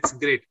 and it's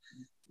great.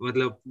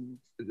 मतलब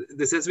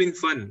this has been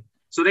fun.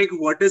 So like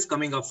what is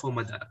coming up for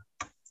Madara?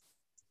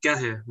 क्या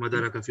है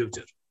Madara का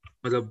future?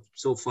 मतलब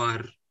so far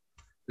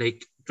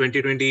like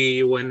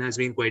 2021 has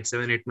been quite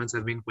 7-8 months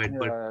have been quite,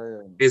 but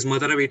is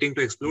Madara waiting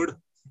to explode?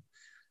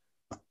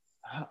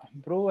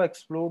 Bro,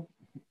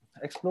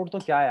 explode तो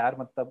क्या यार,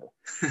 मतलब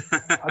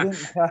अभी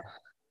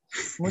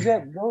मुझे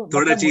वो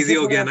थोड़ा चीज़ी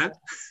हो गया ना.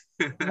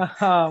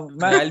 हाँ,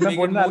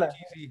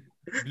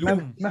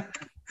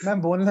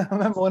 मैं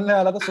बोलने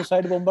वाला था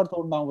सुसाइड बॉम्बर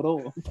तोड़ना हूँ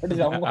ब्रो, फट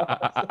जाऊंगा.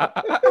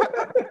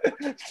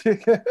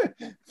 ठीक है,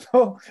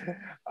 तो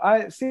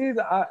आई सी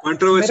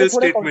कंट्रोवर्शियल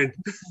स्टेटमेंट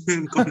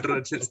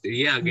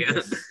ये आ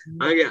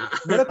गया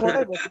मेरे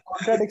थोड़े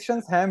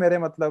कॉन्ट्राडिक्शंस हैं मेरे,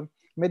 मतलब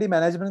मेरी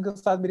मैनेजमेंट के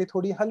साथ मेरी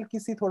थोड़ी हल्की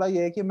सी थोड़ा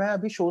ये है कि मैं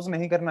अभी शोज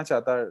नहीं करना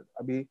चाहता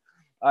अभी.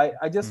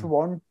 आई just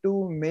want to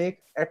make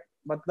it,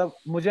 मतलब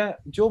मुझे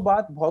जो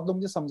बात बहुत लोग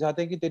मुझे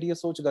समझाते हैं कि तेरी ये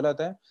सोच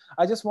गलत है,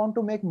 I just want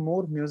to make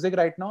more music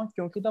right now,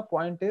 क्योंकि द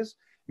पॉइंट इज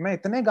मैं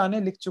इतने गाने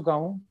लिख चुका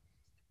हूँ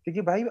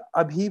क्योंकि भाई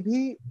अभी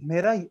भी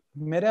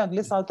मेरे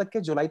अगले साल तक के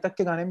जुलाई तक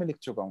के गाने में लिख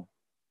चुका हूँ,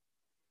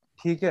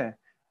 ठीक है,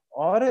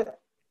 और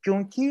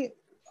क्योंकि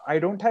I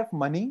don't have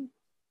money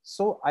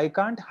so I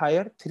can't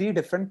hire 3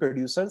 different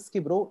producers कि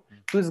ब्रो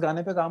तू इस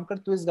गाने पे काम कर,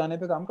 तू इस गाने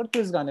पे काम कर, तू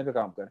इस गाने पे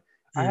काम कर.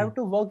 I have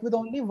to work with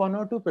only 1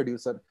 or 2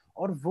 producer,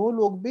 और वो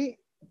लोग भी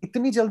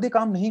इतनी जल्दी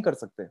काम नहीं कर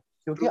सकते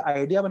क्योंकि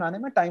आइडिया बनाने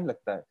में टाइम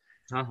लगता है.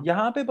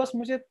 यहाँ पे बस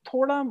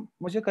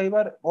मुझे कई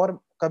बार, और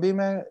कभी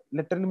मैं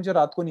लिटरली मुझे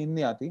रात को नींद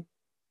नहीं आती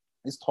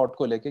इस थॉट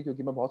को लेके,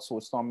 क्योंकि मैं बहुत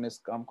सोचता हूँ अपने इस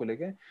काम को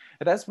लेके.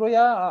 रेस्ट ब्रो,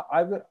 या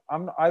I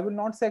will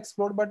not say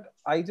explore, but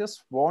I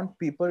just want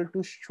people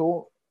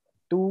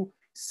to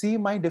see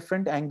my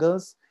different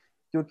angles,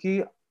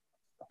 क्योंकि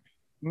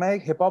मैं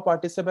एक हिप हॉप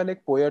आर्टिस्ट से पहले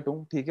एक पोएट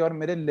हूँ, ठीक है, और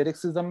मेरे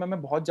लिरिक्सिज्म में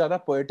मैं बहुत ज्यादा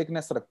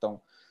पोएटिकनेस रखता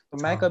हूँ, तो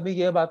मैं कभी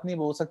ये बात नहीं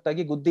बोल सकता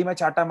कि गुद्दी में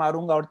चाटा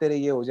मारूंगा और तेरे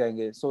ये हो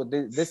जाएंगे. So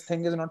this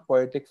thing is not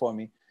poetic for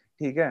me,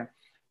 ठीक है.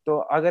 तो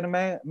अगर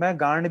मैं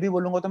गांड भी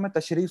बोलूंगा तो मैं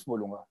तशरीफ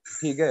बोलूंगा,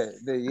 ठीक है.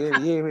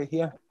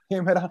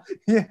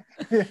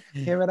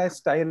 ये मेरा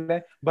स्टाइल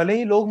है. भले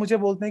ही लोग मुझे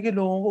बोलते हैं कि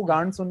लोगों को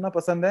गांड सुनना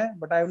पसंद है,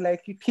 बट आई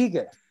लाइक कि ठीक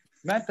है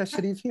मैं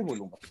तशरीफ ही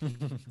बोलूंगा,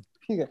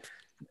 ठीक है.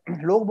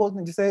 लोग बोलते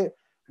हैं जैसे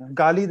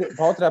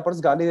बहुत रैपर्स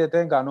गाली देते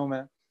हैं गानों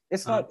में,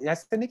 इसका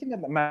ऐसे नहीं कि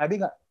मैं भी,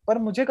 पर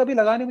मुझे कभी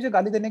लगा नहीं मुझे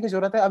गाली देने की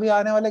जरूरत है. अभी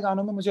आने वाले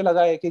गानों में मुझे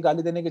लगा है कि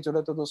गाली देने की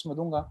जरूरत है तो उसमें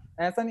दूंगा,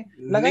 ऐसा नहीं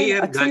लगा. नहीं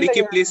यार, गाली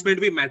की प्लेसमेंट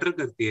भी मैटर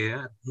करती है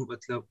यार,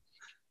 मतलब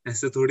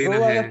ऐसे थोड़ी ना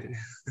है.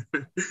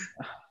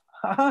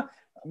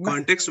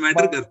 कॉन्टेक्स्ट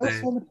मैटर करता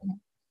है,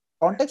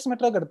 कॉन्टेक्स्ट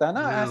मैटर करता है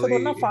ना. ऐसे तो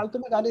ना फालतू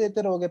में गाली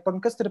देते रहोगे.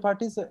 पंकज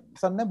त्रिपाठी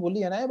सर ने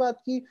बोली है ना ये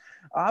बात कि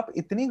आप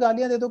इतनी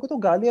गालियां दे दोगे तो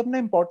गाली अपना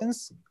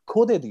इम्पोर्टेंस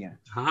खो देती है,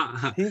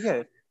 ठीक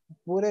है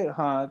पूरे.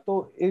 हाँ,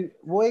 तो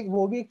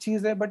वो भी एक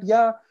चीज है. बट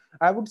या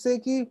आई वुड से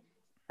कि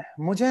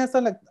मुझे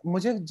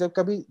जब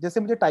कभी जैसे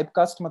मुझे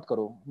टाइपकास्ट मत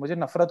करो, मुझे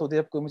नफरत होती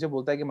है जब कोई मुझे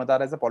बोलता है कि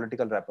Madara is a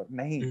political rapper.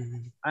 नहीं,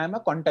 I am a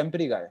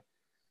contemporary guy.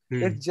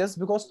 It's just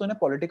because तूने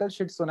पॉलिटिकल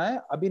शिट सुना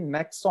है. अभी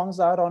next songs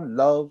are on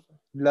love,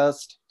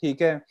 lust,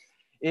 ठीक है.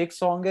 एक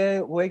सॉन्ग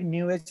है वो एक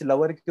न्यू एज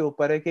लवर के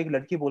ऊपर है कि एक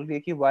लड़की बोल रही है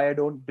कि why I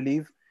don't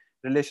believe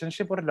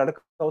relationship, और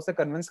लड़का उसे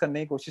कन्विंस करने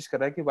की कोशिश कर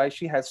रहा है कि why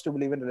she has to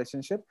believe in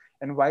relationship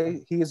and why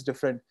he is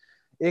different.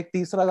 एक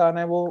तीसरा गाना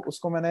है, वो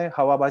उसको मैंने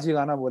हवाबाजी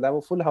गाना बोला है. वो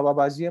फुल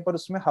हवाबाजी है, पर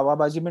उसमें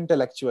हवाबाजी में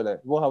इंटेलेक्चुअल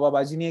है. वो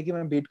हवाबाजी नहीं है कि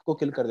मैं बीट को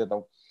किल कर देता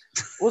हूँ.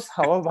 उस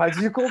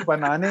हवाबाजी को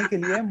बनाने के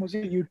लिए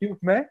मुझे यूट्यूब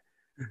में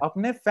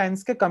अपने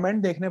फैंस के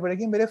कमेंट देखने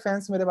पड़ेगी, मेरे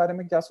फैंस मेरे बारे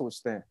में क्या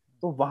सोचते हैं.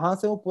 तो वहां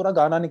से वो पूरा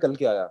गाना निकल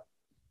के आया,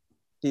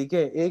 ठीक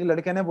है. एक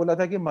लड़के ने बोला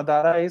था कि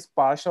मदारा इज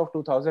पास ऑफ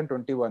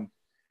 2021,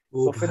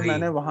 तो फिर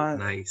मैंने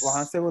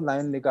वहां से वो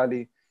लाइन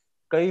निकाली.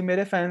 कई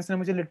मेरे फैंस ने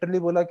मुझे लिटरली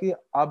बोला कि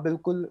आप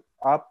बिल्कुल,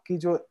 आपकी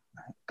जो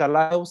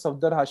कला है वो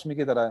सफदर हाशमी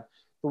की तरह है.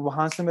 तो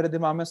वहां से मेरे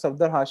दिमाग में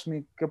सफदर हाशमी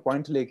के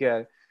पॉइंट लेके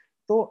आए.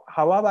 तो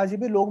हवाबाजी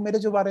भी लोग मेरे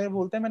जो बारे में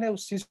बोलते हैं, मैंने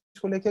उस चीज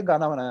को लेके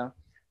गाना बनाया.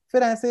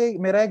 फिर ऐसे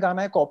मेरा एक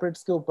गाना है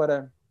कॉर्पोरेट्स के ऊपर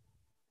है,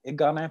 एक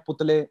गाना है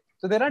पुतले.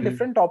 तो there are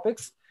different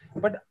topics,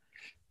 but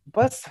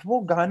बस वो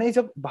गाने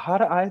जब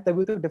बाहर आए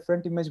तभी तो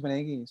डिफरेंट इमेज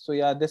बनेगी. सो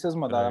या this is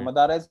Madara.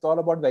 Madara is all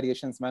about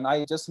variations man.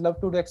 I just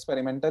love to do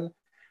experimental.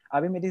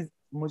 अभी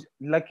मुझे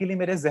लकीली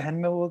मेरे जहन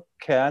में वो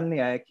ख्याल नहीं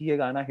आया कि ये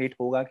गाना हिट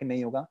होगा कि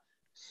नहीं होगा.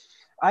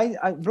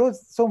 I bro,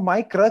 so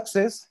my crux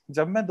is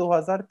जब मैं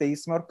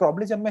 2023 में और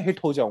probably जब मैं हिट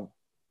हो जाऊं,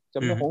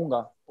 जब मैं होऊंगा,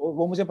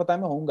 वो मुझे पता है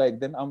मैं होऊंगा एक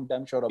दिन. I'm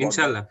damn sure about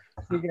इंशाल्लाह.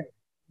 ठीक है,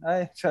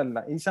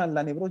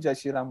 इंशाल्लाह नहीं ब्रो, जय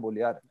श्री राम बोल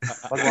यार,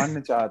 भगवान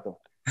ने चाहा तो.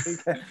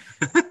 ठीक है.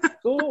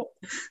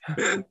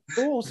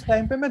 तो उस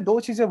टाइम पे मैं दो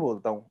चीजें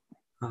बोलता हूँ.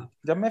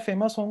 जब मैं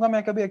फेमस होऊंगा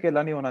मैं कभी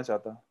अकेला नहीं होना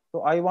चाहता.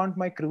 तो I want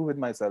my crew with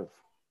myself.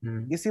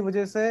 इसी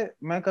वजह से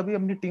मैं कभी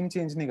अपनी टीम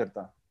चेंज नहीं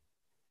करता.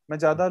 मैं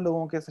ज्यादा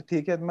लोगों के से,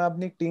 ठीक है, मैं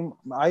अपनी टीम,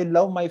 I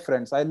love my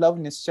friends, I love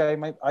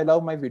Nishchay, I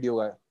love my video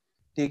गाय.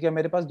 ठीक है,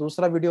 मेरे पास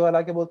दूसरा वीडियो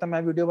वाला के बोलता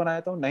मैं वीडियो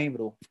बनाया था, नहीं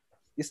ब्रो,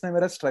 इसने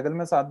मेरा स्ट्रगल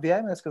में साथ दिया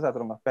है, मैं इसके साथ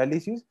रहूंगा. पहली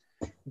चीज.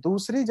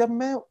 दूसरी, जब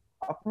मैं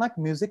अपना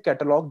म्यूजिक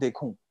कैटलॉग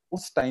देखूं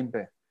उस टाइम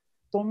पे,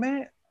 तो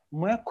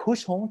मैं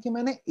खुश हूं कि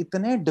मैंने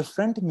इतने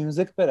डिफरेंट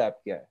म्यूजिक पे रैप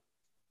किया है,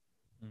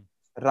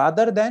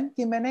 रादर देन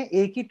कि मैंने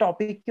एक ही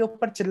टॉपिक के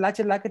ऊपर चिल्ला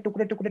के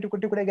टुकड़े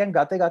टुकड़े गैंग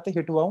गाते गाते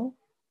हिट हुआ हूं.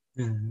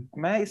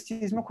 मैं इस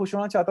चीज में खुश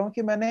होना चाहता हूँ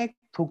कि मैंने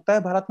थूकता है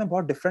भारत में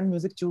बहुत डिफरेंट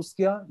म्यूजिक चूज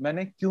किया,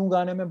 मैंने क्यों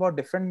गाने में बहुत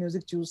डिफरेंट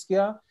म्यूजिक चूज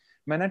किया,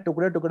 मैंने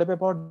टुकड़े टुकड़े पे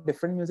बहुत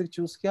डिफरेंट म्यूजिक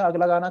चूज किया.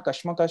 अगला गाना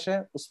कश्मकश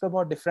है, उस पे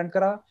बहुत डिफरेंट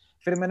करा.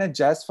 फिर मैंने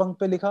जैज फंक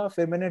पे लिखा,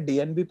 फिर मैंने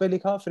डीएनबी पे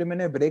लिखा, फिर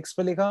मैंने ब्रेक्स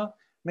पे लिखा.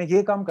 मैं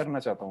ये काम करना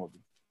चाहता हूँ अभी.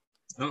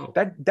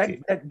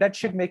 That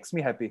shit makes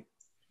me happy.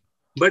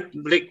 But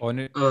like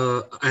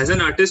as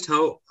an artist,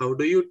 how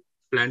do you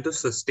plan to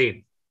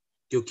sustain?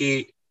 क्योंकि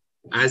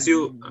as you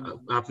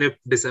आपने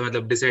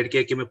मतलब डिसाइड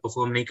किया कि मैं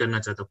परफॉर्म नहीं करना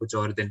चाहता कुछ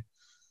और दिन,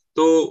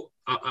 तो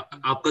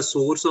आपका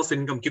सोर्स ऑफ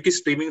इनकम, क्योंकि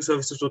स्ट्रीमिंग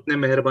सर्विसेज उतने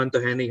मेहरबान तो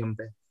है नहीं हम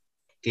पे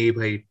कि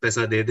भाई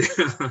पैसा दे दे,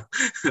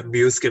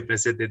 व्यूज के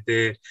पैसे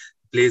देते,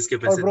 प्लेस के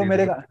पैसे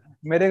देते.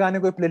 मेरे गाने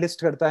कोई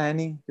प्लेलिस्ट करता है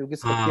नहीं, क्योंकि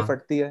सबकी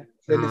फटती है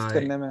प्लेलिस्ट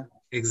करने में.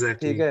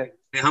 एग्जैक्टली. ठीक है,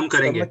 हम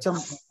करेंगे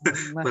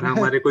पर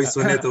हमारे कोई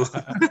सुने तो.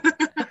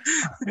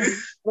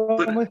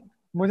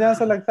 मुझे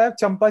ऐसा लगता है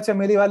चंपा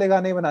चमेली वाले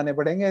गाने बनाने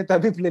पड़ेंगे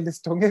तभी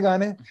प्लेलिस्ट होंगे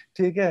गाने.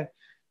 ठीक है,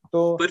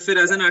 तो पर फिर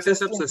एज एन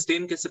आर्टिस्ट आप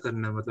सस्टेन कैसे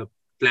करना, मतलब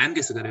प्लान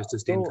कैसे करें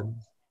सस्टेन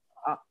करना?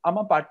 I'm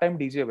a part time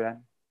DJ man.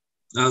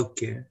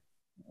 Okay.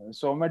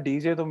 So मैं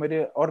डीजे तो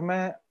मेरे, और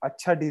मैं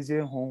अच्छा डीजे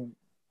हूँ.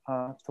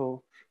 हाँ,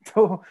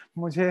 तो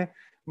मुझे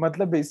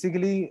मतलब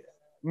बेसिकली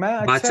मैं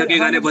अच्छा बादशाह के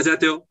गाने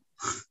बजाते हो.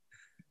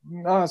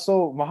 So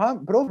वहाँ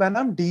bro, when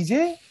I'm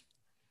DJ,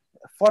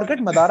 forget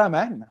Madara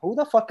man. Who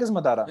the fuck is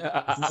Madara?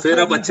 फिर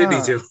आप अच्छे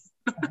डीजे हो.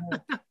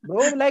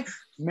 Bro, like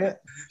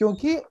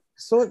क्योंकि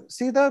so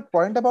see the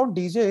point about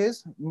DJ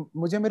is,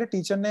 मुझे मेरे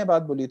टीचर ने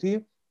बात बोली थी.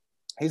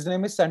 His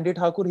name is Sandy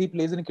Thakur. He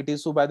plays in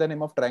Kitisu by the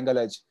name of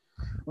Triangle Edge.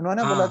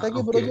 उन्होंने बोला था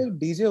कि bro, जो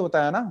डीजे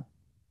होता है ना,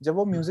 जब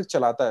वो म्यूजिक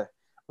चलाता है,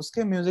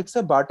 उसके म्यूजिक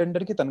से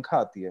बारटेंडर की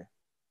तनख्वाह आती है.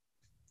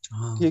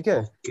 ठीक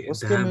है,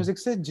 उसके म्यूजिक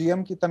से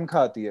जीएम की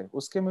तनख्वाह आती है,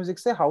 उसके म्यूजिक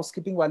से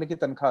हाउसकीपिंग वाले की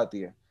तनख्वाह आती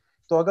है.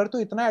 तो अगर तू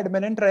इतना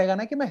एडमिनेंट रहेगा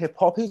ना कि मैं हिप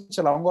हॉप ही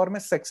चलाऊंगा और मैं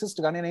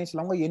सेक्सिस्ट गाने नहीं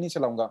चलाऊंगा, ये नहीं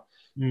चलाऊंगा,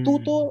 तू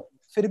तो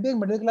फिर भी एक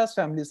मिडिल क्लास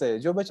फैमिली से है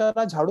जो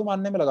बेचारा झाड़ू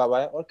मारने में लगा हुआ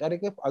है, और कह रहे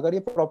कि अगर ये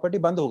प्रॉपर्टी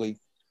बंद हो गई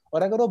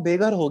और अगर वो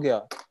बेघर हो गया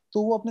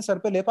तो वो अपने सर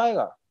पे ले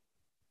पाएगा.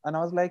 एंड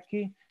आई वाज लाइक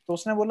कि, तो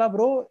उसने बोला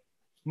ब्रो,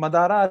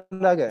 मदारा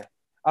अलग है,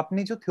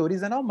 अपनी जो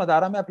थ्योरीज है ना वो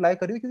मदारा में अप्लाई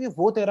करियो, क्योंकि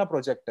वो तेरा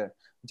प्रोजेक्ट है.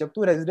 जब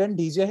तू रेजिडेंट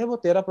डीजे है, वो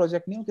तेरा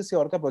प्रोजेक्ट नहीं, वो किसी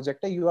और का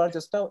प्रोजेक्ट है. You are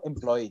just a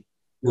employ.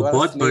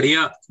 बहुत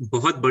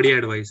बढ़िया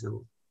एडवाइस है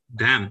वो.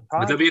 डैम.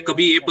 मतलब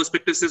ये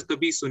पर्सपेक्टिव से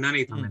कभी सुना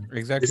नहीं था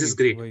मैंने. This is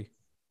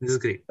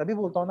great. तभी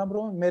बोलता हूँ ना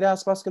ब्रो, मेरे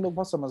आसपास के लोग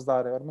बहुत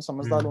समझदार है और मैं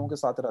समझदार लोगों के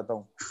साथ रहता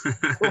हूँ.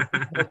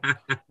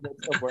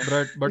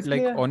 बट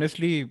लाइक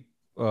ऑनेस्टली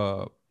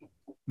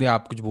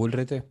आप कुछ बोल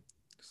रहे थे?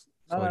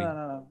 Sorry.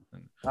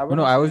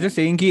 No, I was just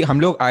saying कि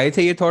हम लोग आए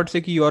थे ये थॉट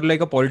से कि you are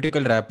like a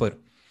political rapper.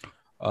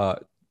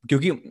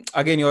 क्योंकि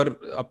अगेन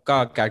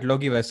आपका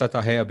कैटलॉग ही वैसा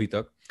था है अभी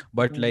तक,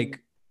 but like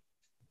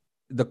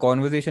the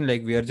conversation,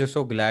 like we are just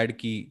so glad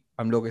कि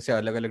हम लोग ऐसे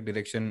अलग अलग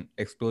डायरेक्शन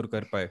एक्सप्लोर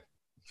कर पाए.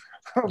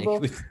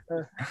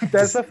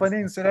 There's a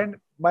funny incident.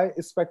 My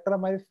Spectra,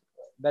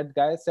 that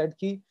guy said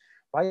कि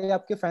भाई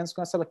आपके फैंस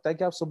को ऐसा लगता है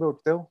कि आप सुबह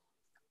उठते हो,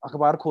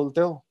 अखबार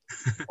खोलते हो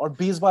और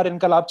 20 बार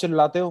इनकलाब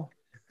चिल्लाते हो,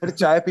 फिर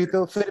चाय पीते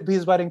हो, फिर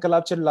 20 बार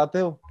इनकलाब चिल्लाते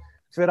हो,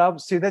 फिर आप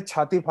सीधे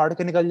छाती फाड़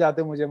के निकल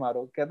जाते हो मुझे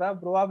मारो. कहता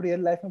ब्रो आप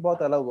रियल लाइफ में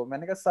बहुत अलग हो.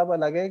 मैंने कहा सब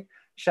अलग है.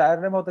 शायर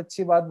ने बहुत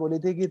अच्छी बात बोली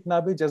थी कि इतना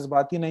भी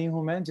जज्बाती नहीं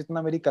हूं मैं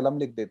जितना मेरी कलम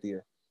लिख देती है.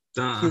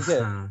 ठीक है,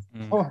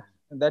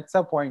 that's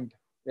a point.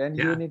 And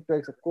you need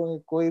to,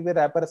 कोई भी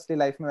रैपर असली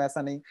लाइफ में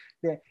वैसा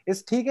नहीं.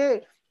 इस ठीक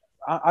है,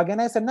 अगेन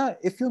आई सेड ना,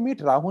 if you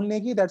meet Rahul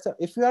Negi, that's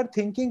if you are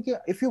thinking कि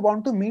if you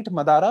want to meet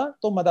Madara,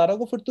 तो मदारा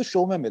को फिर तू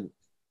शो में मिल.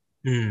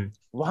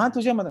 वहां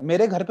तुझे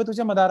मेरे घर पे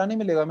तुझे मदारा नहीं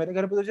मिलेगा, मेरे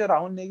घर पे तुझे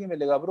राहुल नेगी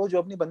मिलेगा ब्रो, जो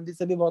अपनी बंदी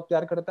से भी बहुत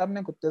प्यार करता है,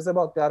 अपने कुत्ते से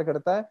बहुत प्यार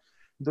करता है,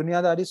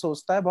 दुनियादारी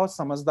सोचता है, बहुत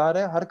समझदार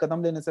है, हर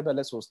कदम लेने से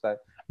पहले सोचता है.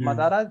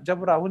 मदारा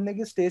जब राहुल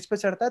नेगी स्टेज पे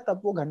चढ़ता है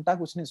तब वो घंटा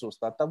कुछ नहीं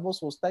सोचता, तब वो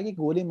सोचता है कि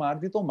गोली मार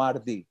दी तो मार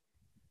दी,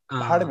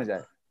 भाड़ में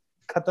जाए,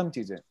 खत्म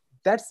चीजें.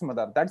 That's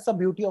Madara, that's the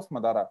beauty of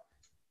Madara.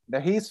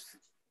 that he's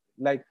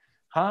like,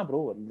 हाँ bro,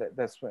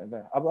 that's right.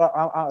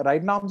 अब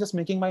right now I'm just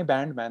making my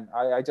band, man.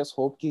 I just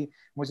hope कि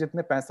मुझे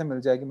इतने पैसे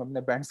मिल जाए कि मैं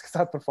अपने bands के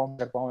साथ perform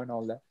कर पाऊँ and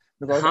all that,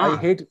 because I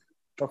hate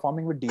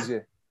performing with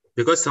DJ.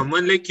 Because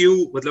someone like you,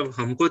 मतलब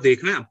हमको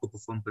देखना है आपको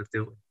perform करते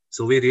हुए,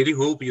 so we really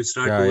hope you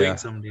start doing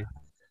someday.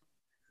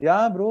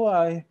 Yeah bro,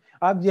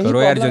 अब यही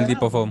करो यार जल्दी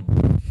perform.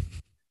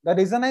 The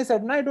reason I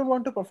said I don't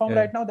want to perform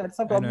right now, that's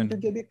the problem,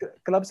 क्योंकि अभी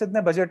क्लब से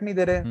इतने बजट नहीं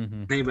दे रहे.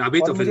 नहीं अभी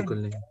तो बिल्कुल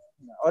नहीं.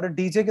 और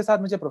डीजे के साथ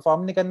मुझे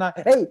परफॉर्म नहीं करना.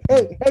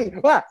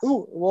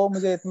 वो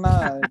मुझे इतना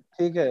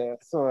ठीक है.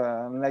 सो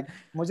लाइक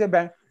मुझे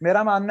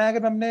मेरा मानना है कि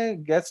मैं अपने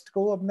गेस्ट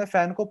को, अपने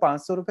फैन को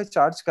 500 रुपए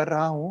चार्ज कर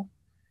रहा हूँ,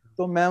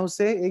 तो मैं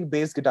उसे एक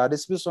बेस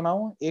गिटारिस्ट भी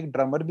सुनाऊं, एक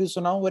ड्रमर भी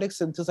सुनाऊं, और एक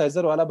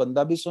सिंथेसाइजर वाला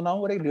बंदा भी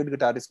सुनाऊं, और एक लीड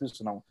गिटारिस्ट भी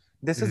सुनाऊं.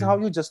 This is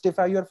how you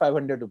justify your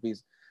 500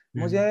 rupees.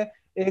 मुझे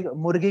एक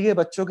मुर्गी के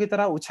बच्चों की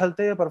तरह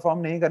उछलते हुए परफॉर्म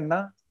नहीं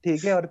करना,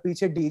 ठीक है, और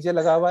पीछे डीजे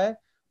लगा हुआ है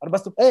और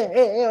बस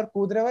ए और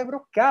कूद रहे हुए. ब्रो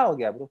क्या हो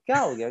गया, ब्रो क्या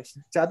हो गया?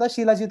 ज्यादा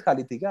शीलाजीत खा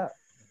ली थी क्या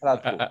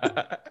रात को?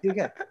 ठीक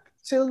है,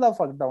 chill the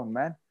fuck down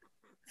man,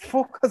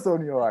 focus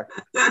on your art,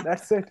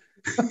 that's it.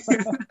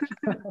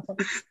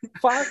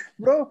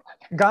 Bro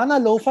गाना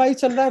लोफाई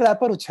चल रहा है,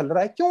 रैपर उछल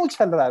रहा है. क्यों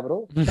उछल रहा है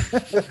ब्रो?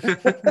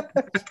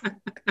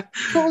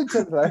 क्यों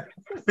उछल रहा है?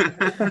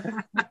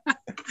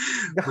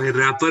 भाई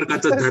रैपर का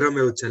तो धर्म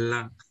है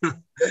उछलना.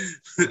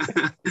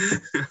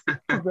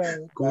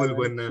 Cool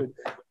बनना.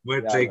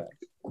 But like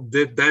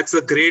that's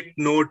a great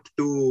note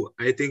to,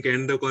 I think,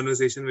 end the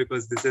conversation,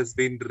 because this has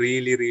been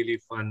really, really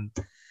fun.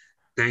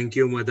 Thank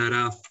you,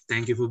 Madara.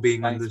 Thank you for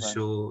being on the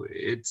show.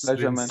 It's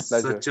been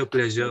such a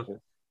pleasure.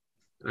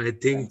 I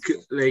think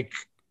like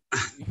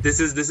this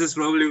is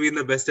probably been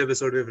the best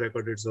episode we've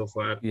recorded so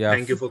far. Yeah,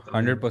 thank you for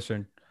coming.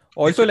 100%.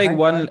 Also, like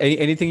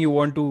anything you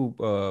want to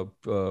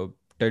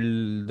tell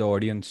the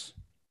audience?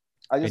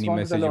 I just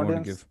want to tell the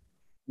audience.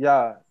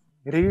 Yeah,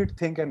 read,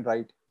 think, and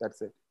write.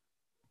 That's it.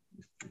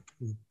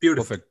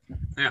 Beautiful. Perfect.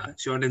 Yeah,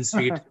 short and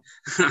sweet.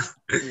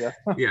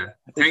 Yeah.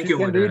 Thank you,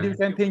 Madara. Read, you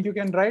can think, you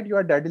can write. You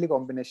are deadly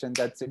combination.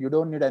 That's it. You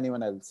don't need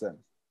anyone else.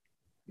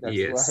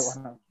 That's what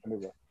I want to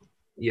do.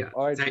 Yeah.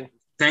 All right.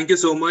 Thank you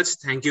so much.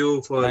 Thank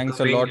you for Thanks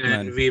coming. A lot,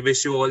 and man. We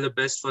wish you all the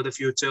best for the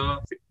future.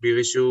 We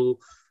wish you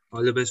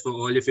all the best for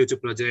all your future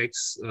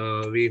projects.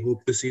 We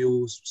hope to see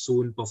you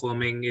soon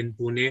performing in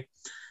Pune.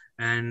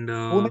 And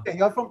Pune,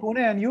 you're from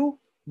Pune, and you?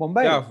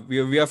 Mumbai? Yeah,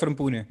 we are from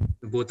Pune.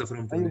 Both are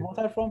from Pune. You both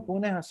are from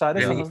Pune.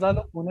 सारे समझदार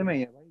लोग पुणे में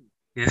ही है भाई.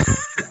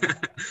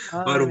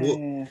 और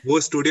वो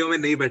studio में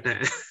नहीं बैठा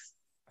है.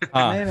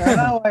 नहीं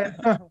ना भाई.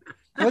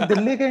 वो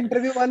दिल्ली के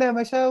इंटरव्यू वाले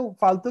हमेशा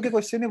फालतू के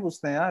क्वेश्चन ही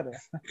पूछते हैं यार.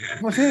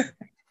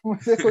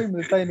 मुझे कोई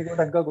मिलता ही नहीं कोई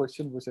ढंग का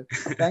क्वेश्चन पूछे.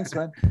 Thanks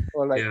man.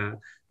 All right. Yeah.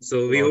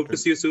 So we hope to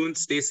see you soon.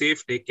 Stay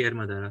safe. Take care,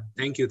 Madara.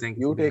 Thank you.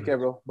 You take care,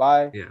 bro.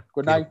 Bye. Yeah.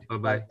 Good night.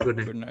 Bye. Good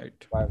night. Good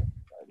night. Bye.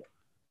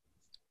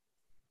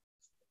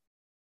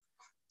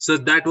 So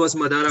that was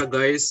Madara,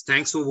 guys.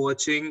 Thanks for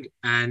watching,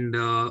 and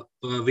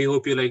we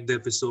hope you liked the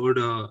episode.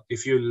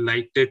 If you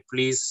liked it,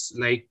 please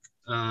like,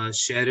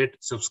 share it,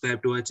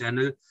 subscribe to our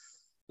channel,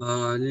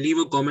 leave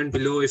a comment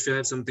below if you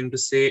have something to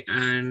say,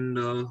 and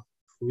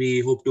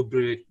we hope to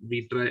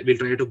we'll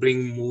try to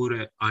bring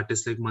more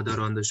artists like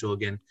Madara on the show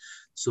again.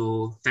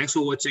 So thanks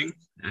for watching,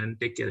 and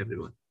take care,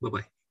 everyone. Bye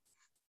bye.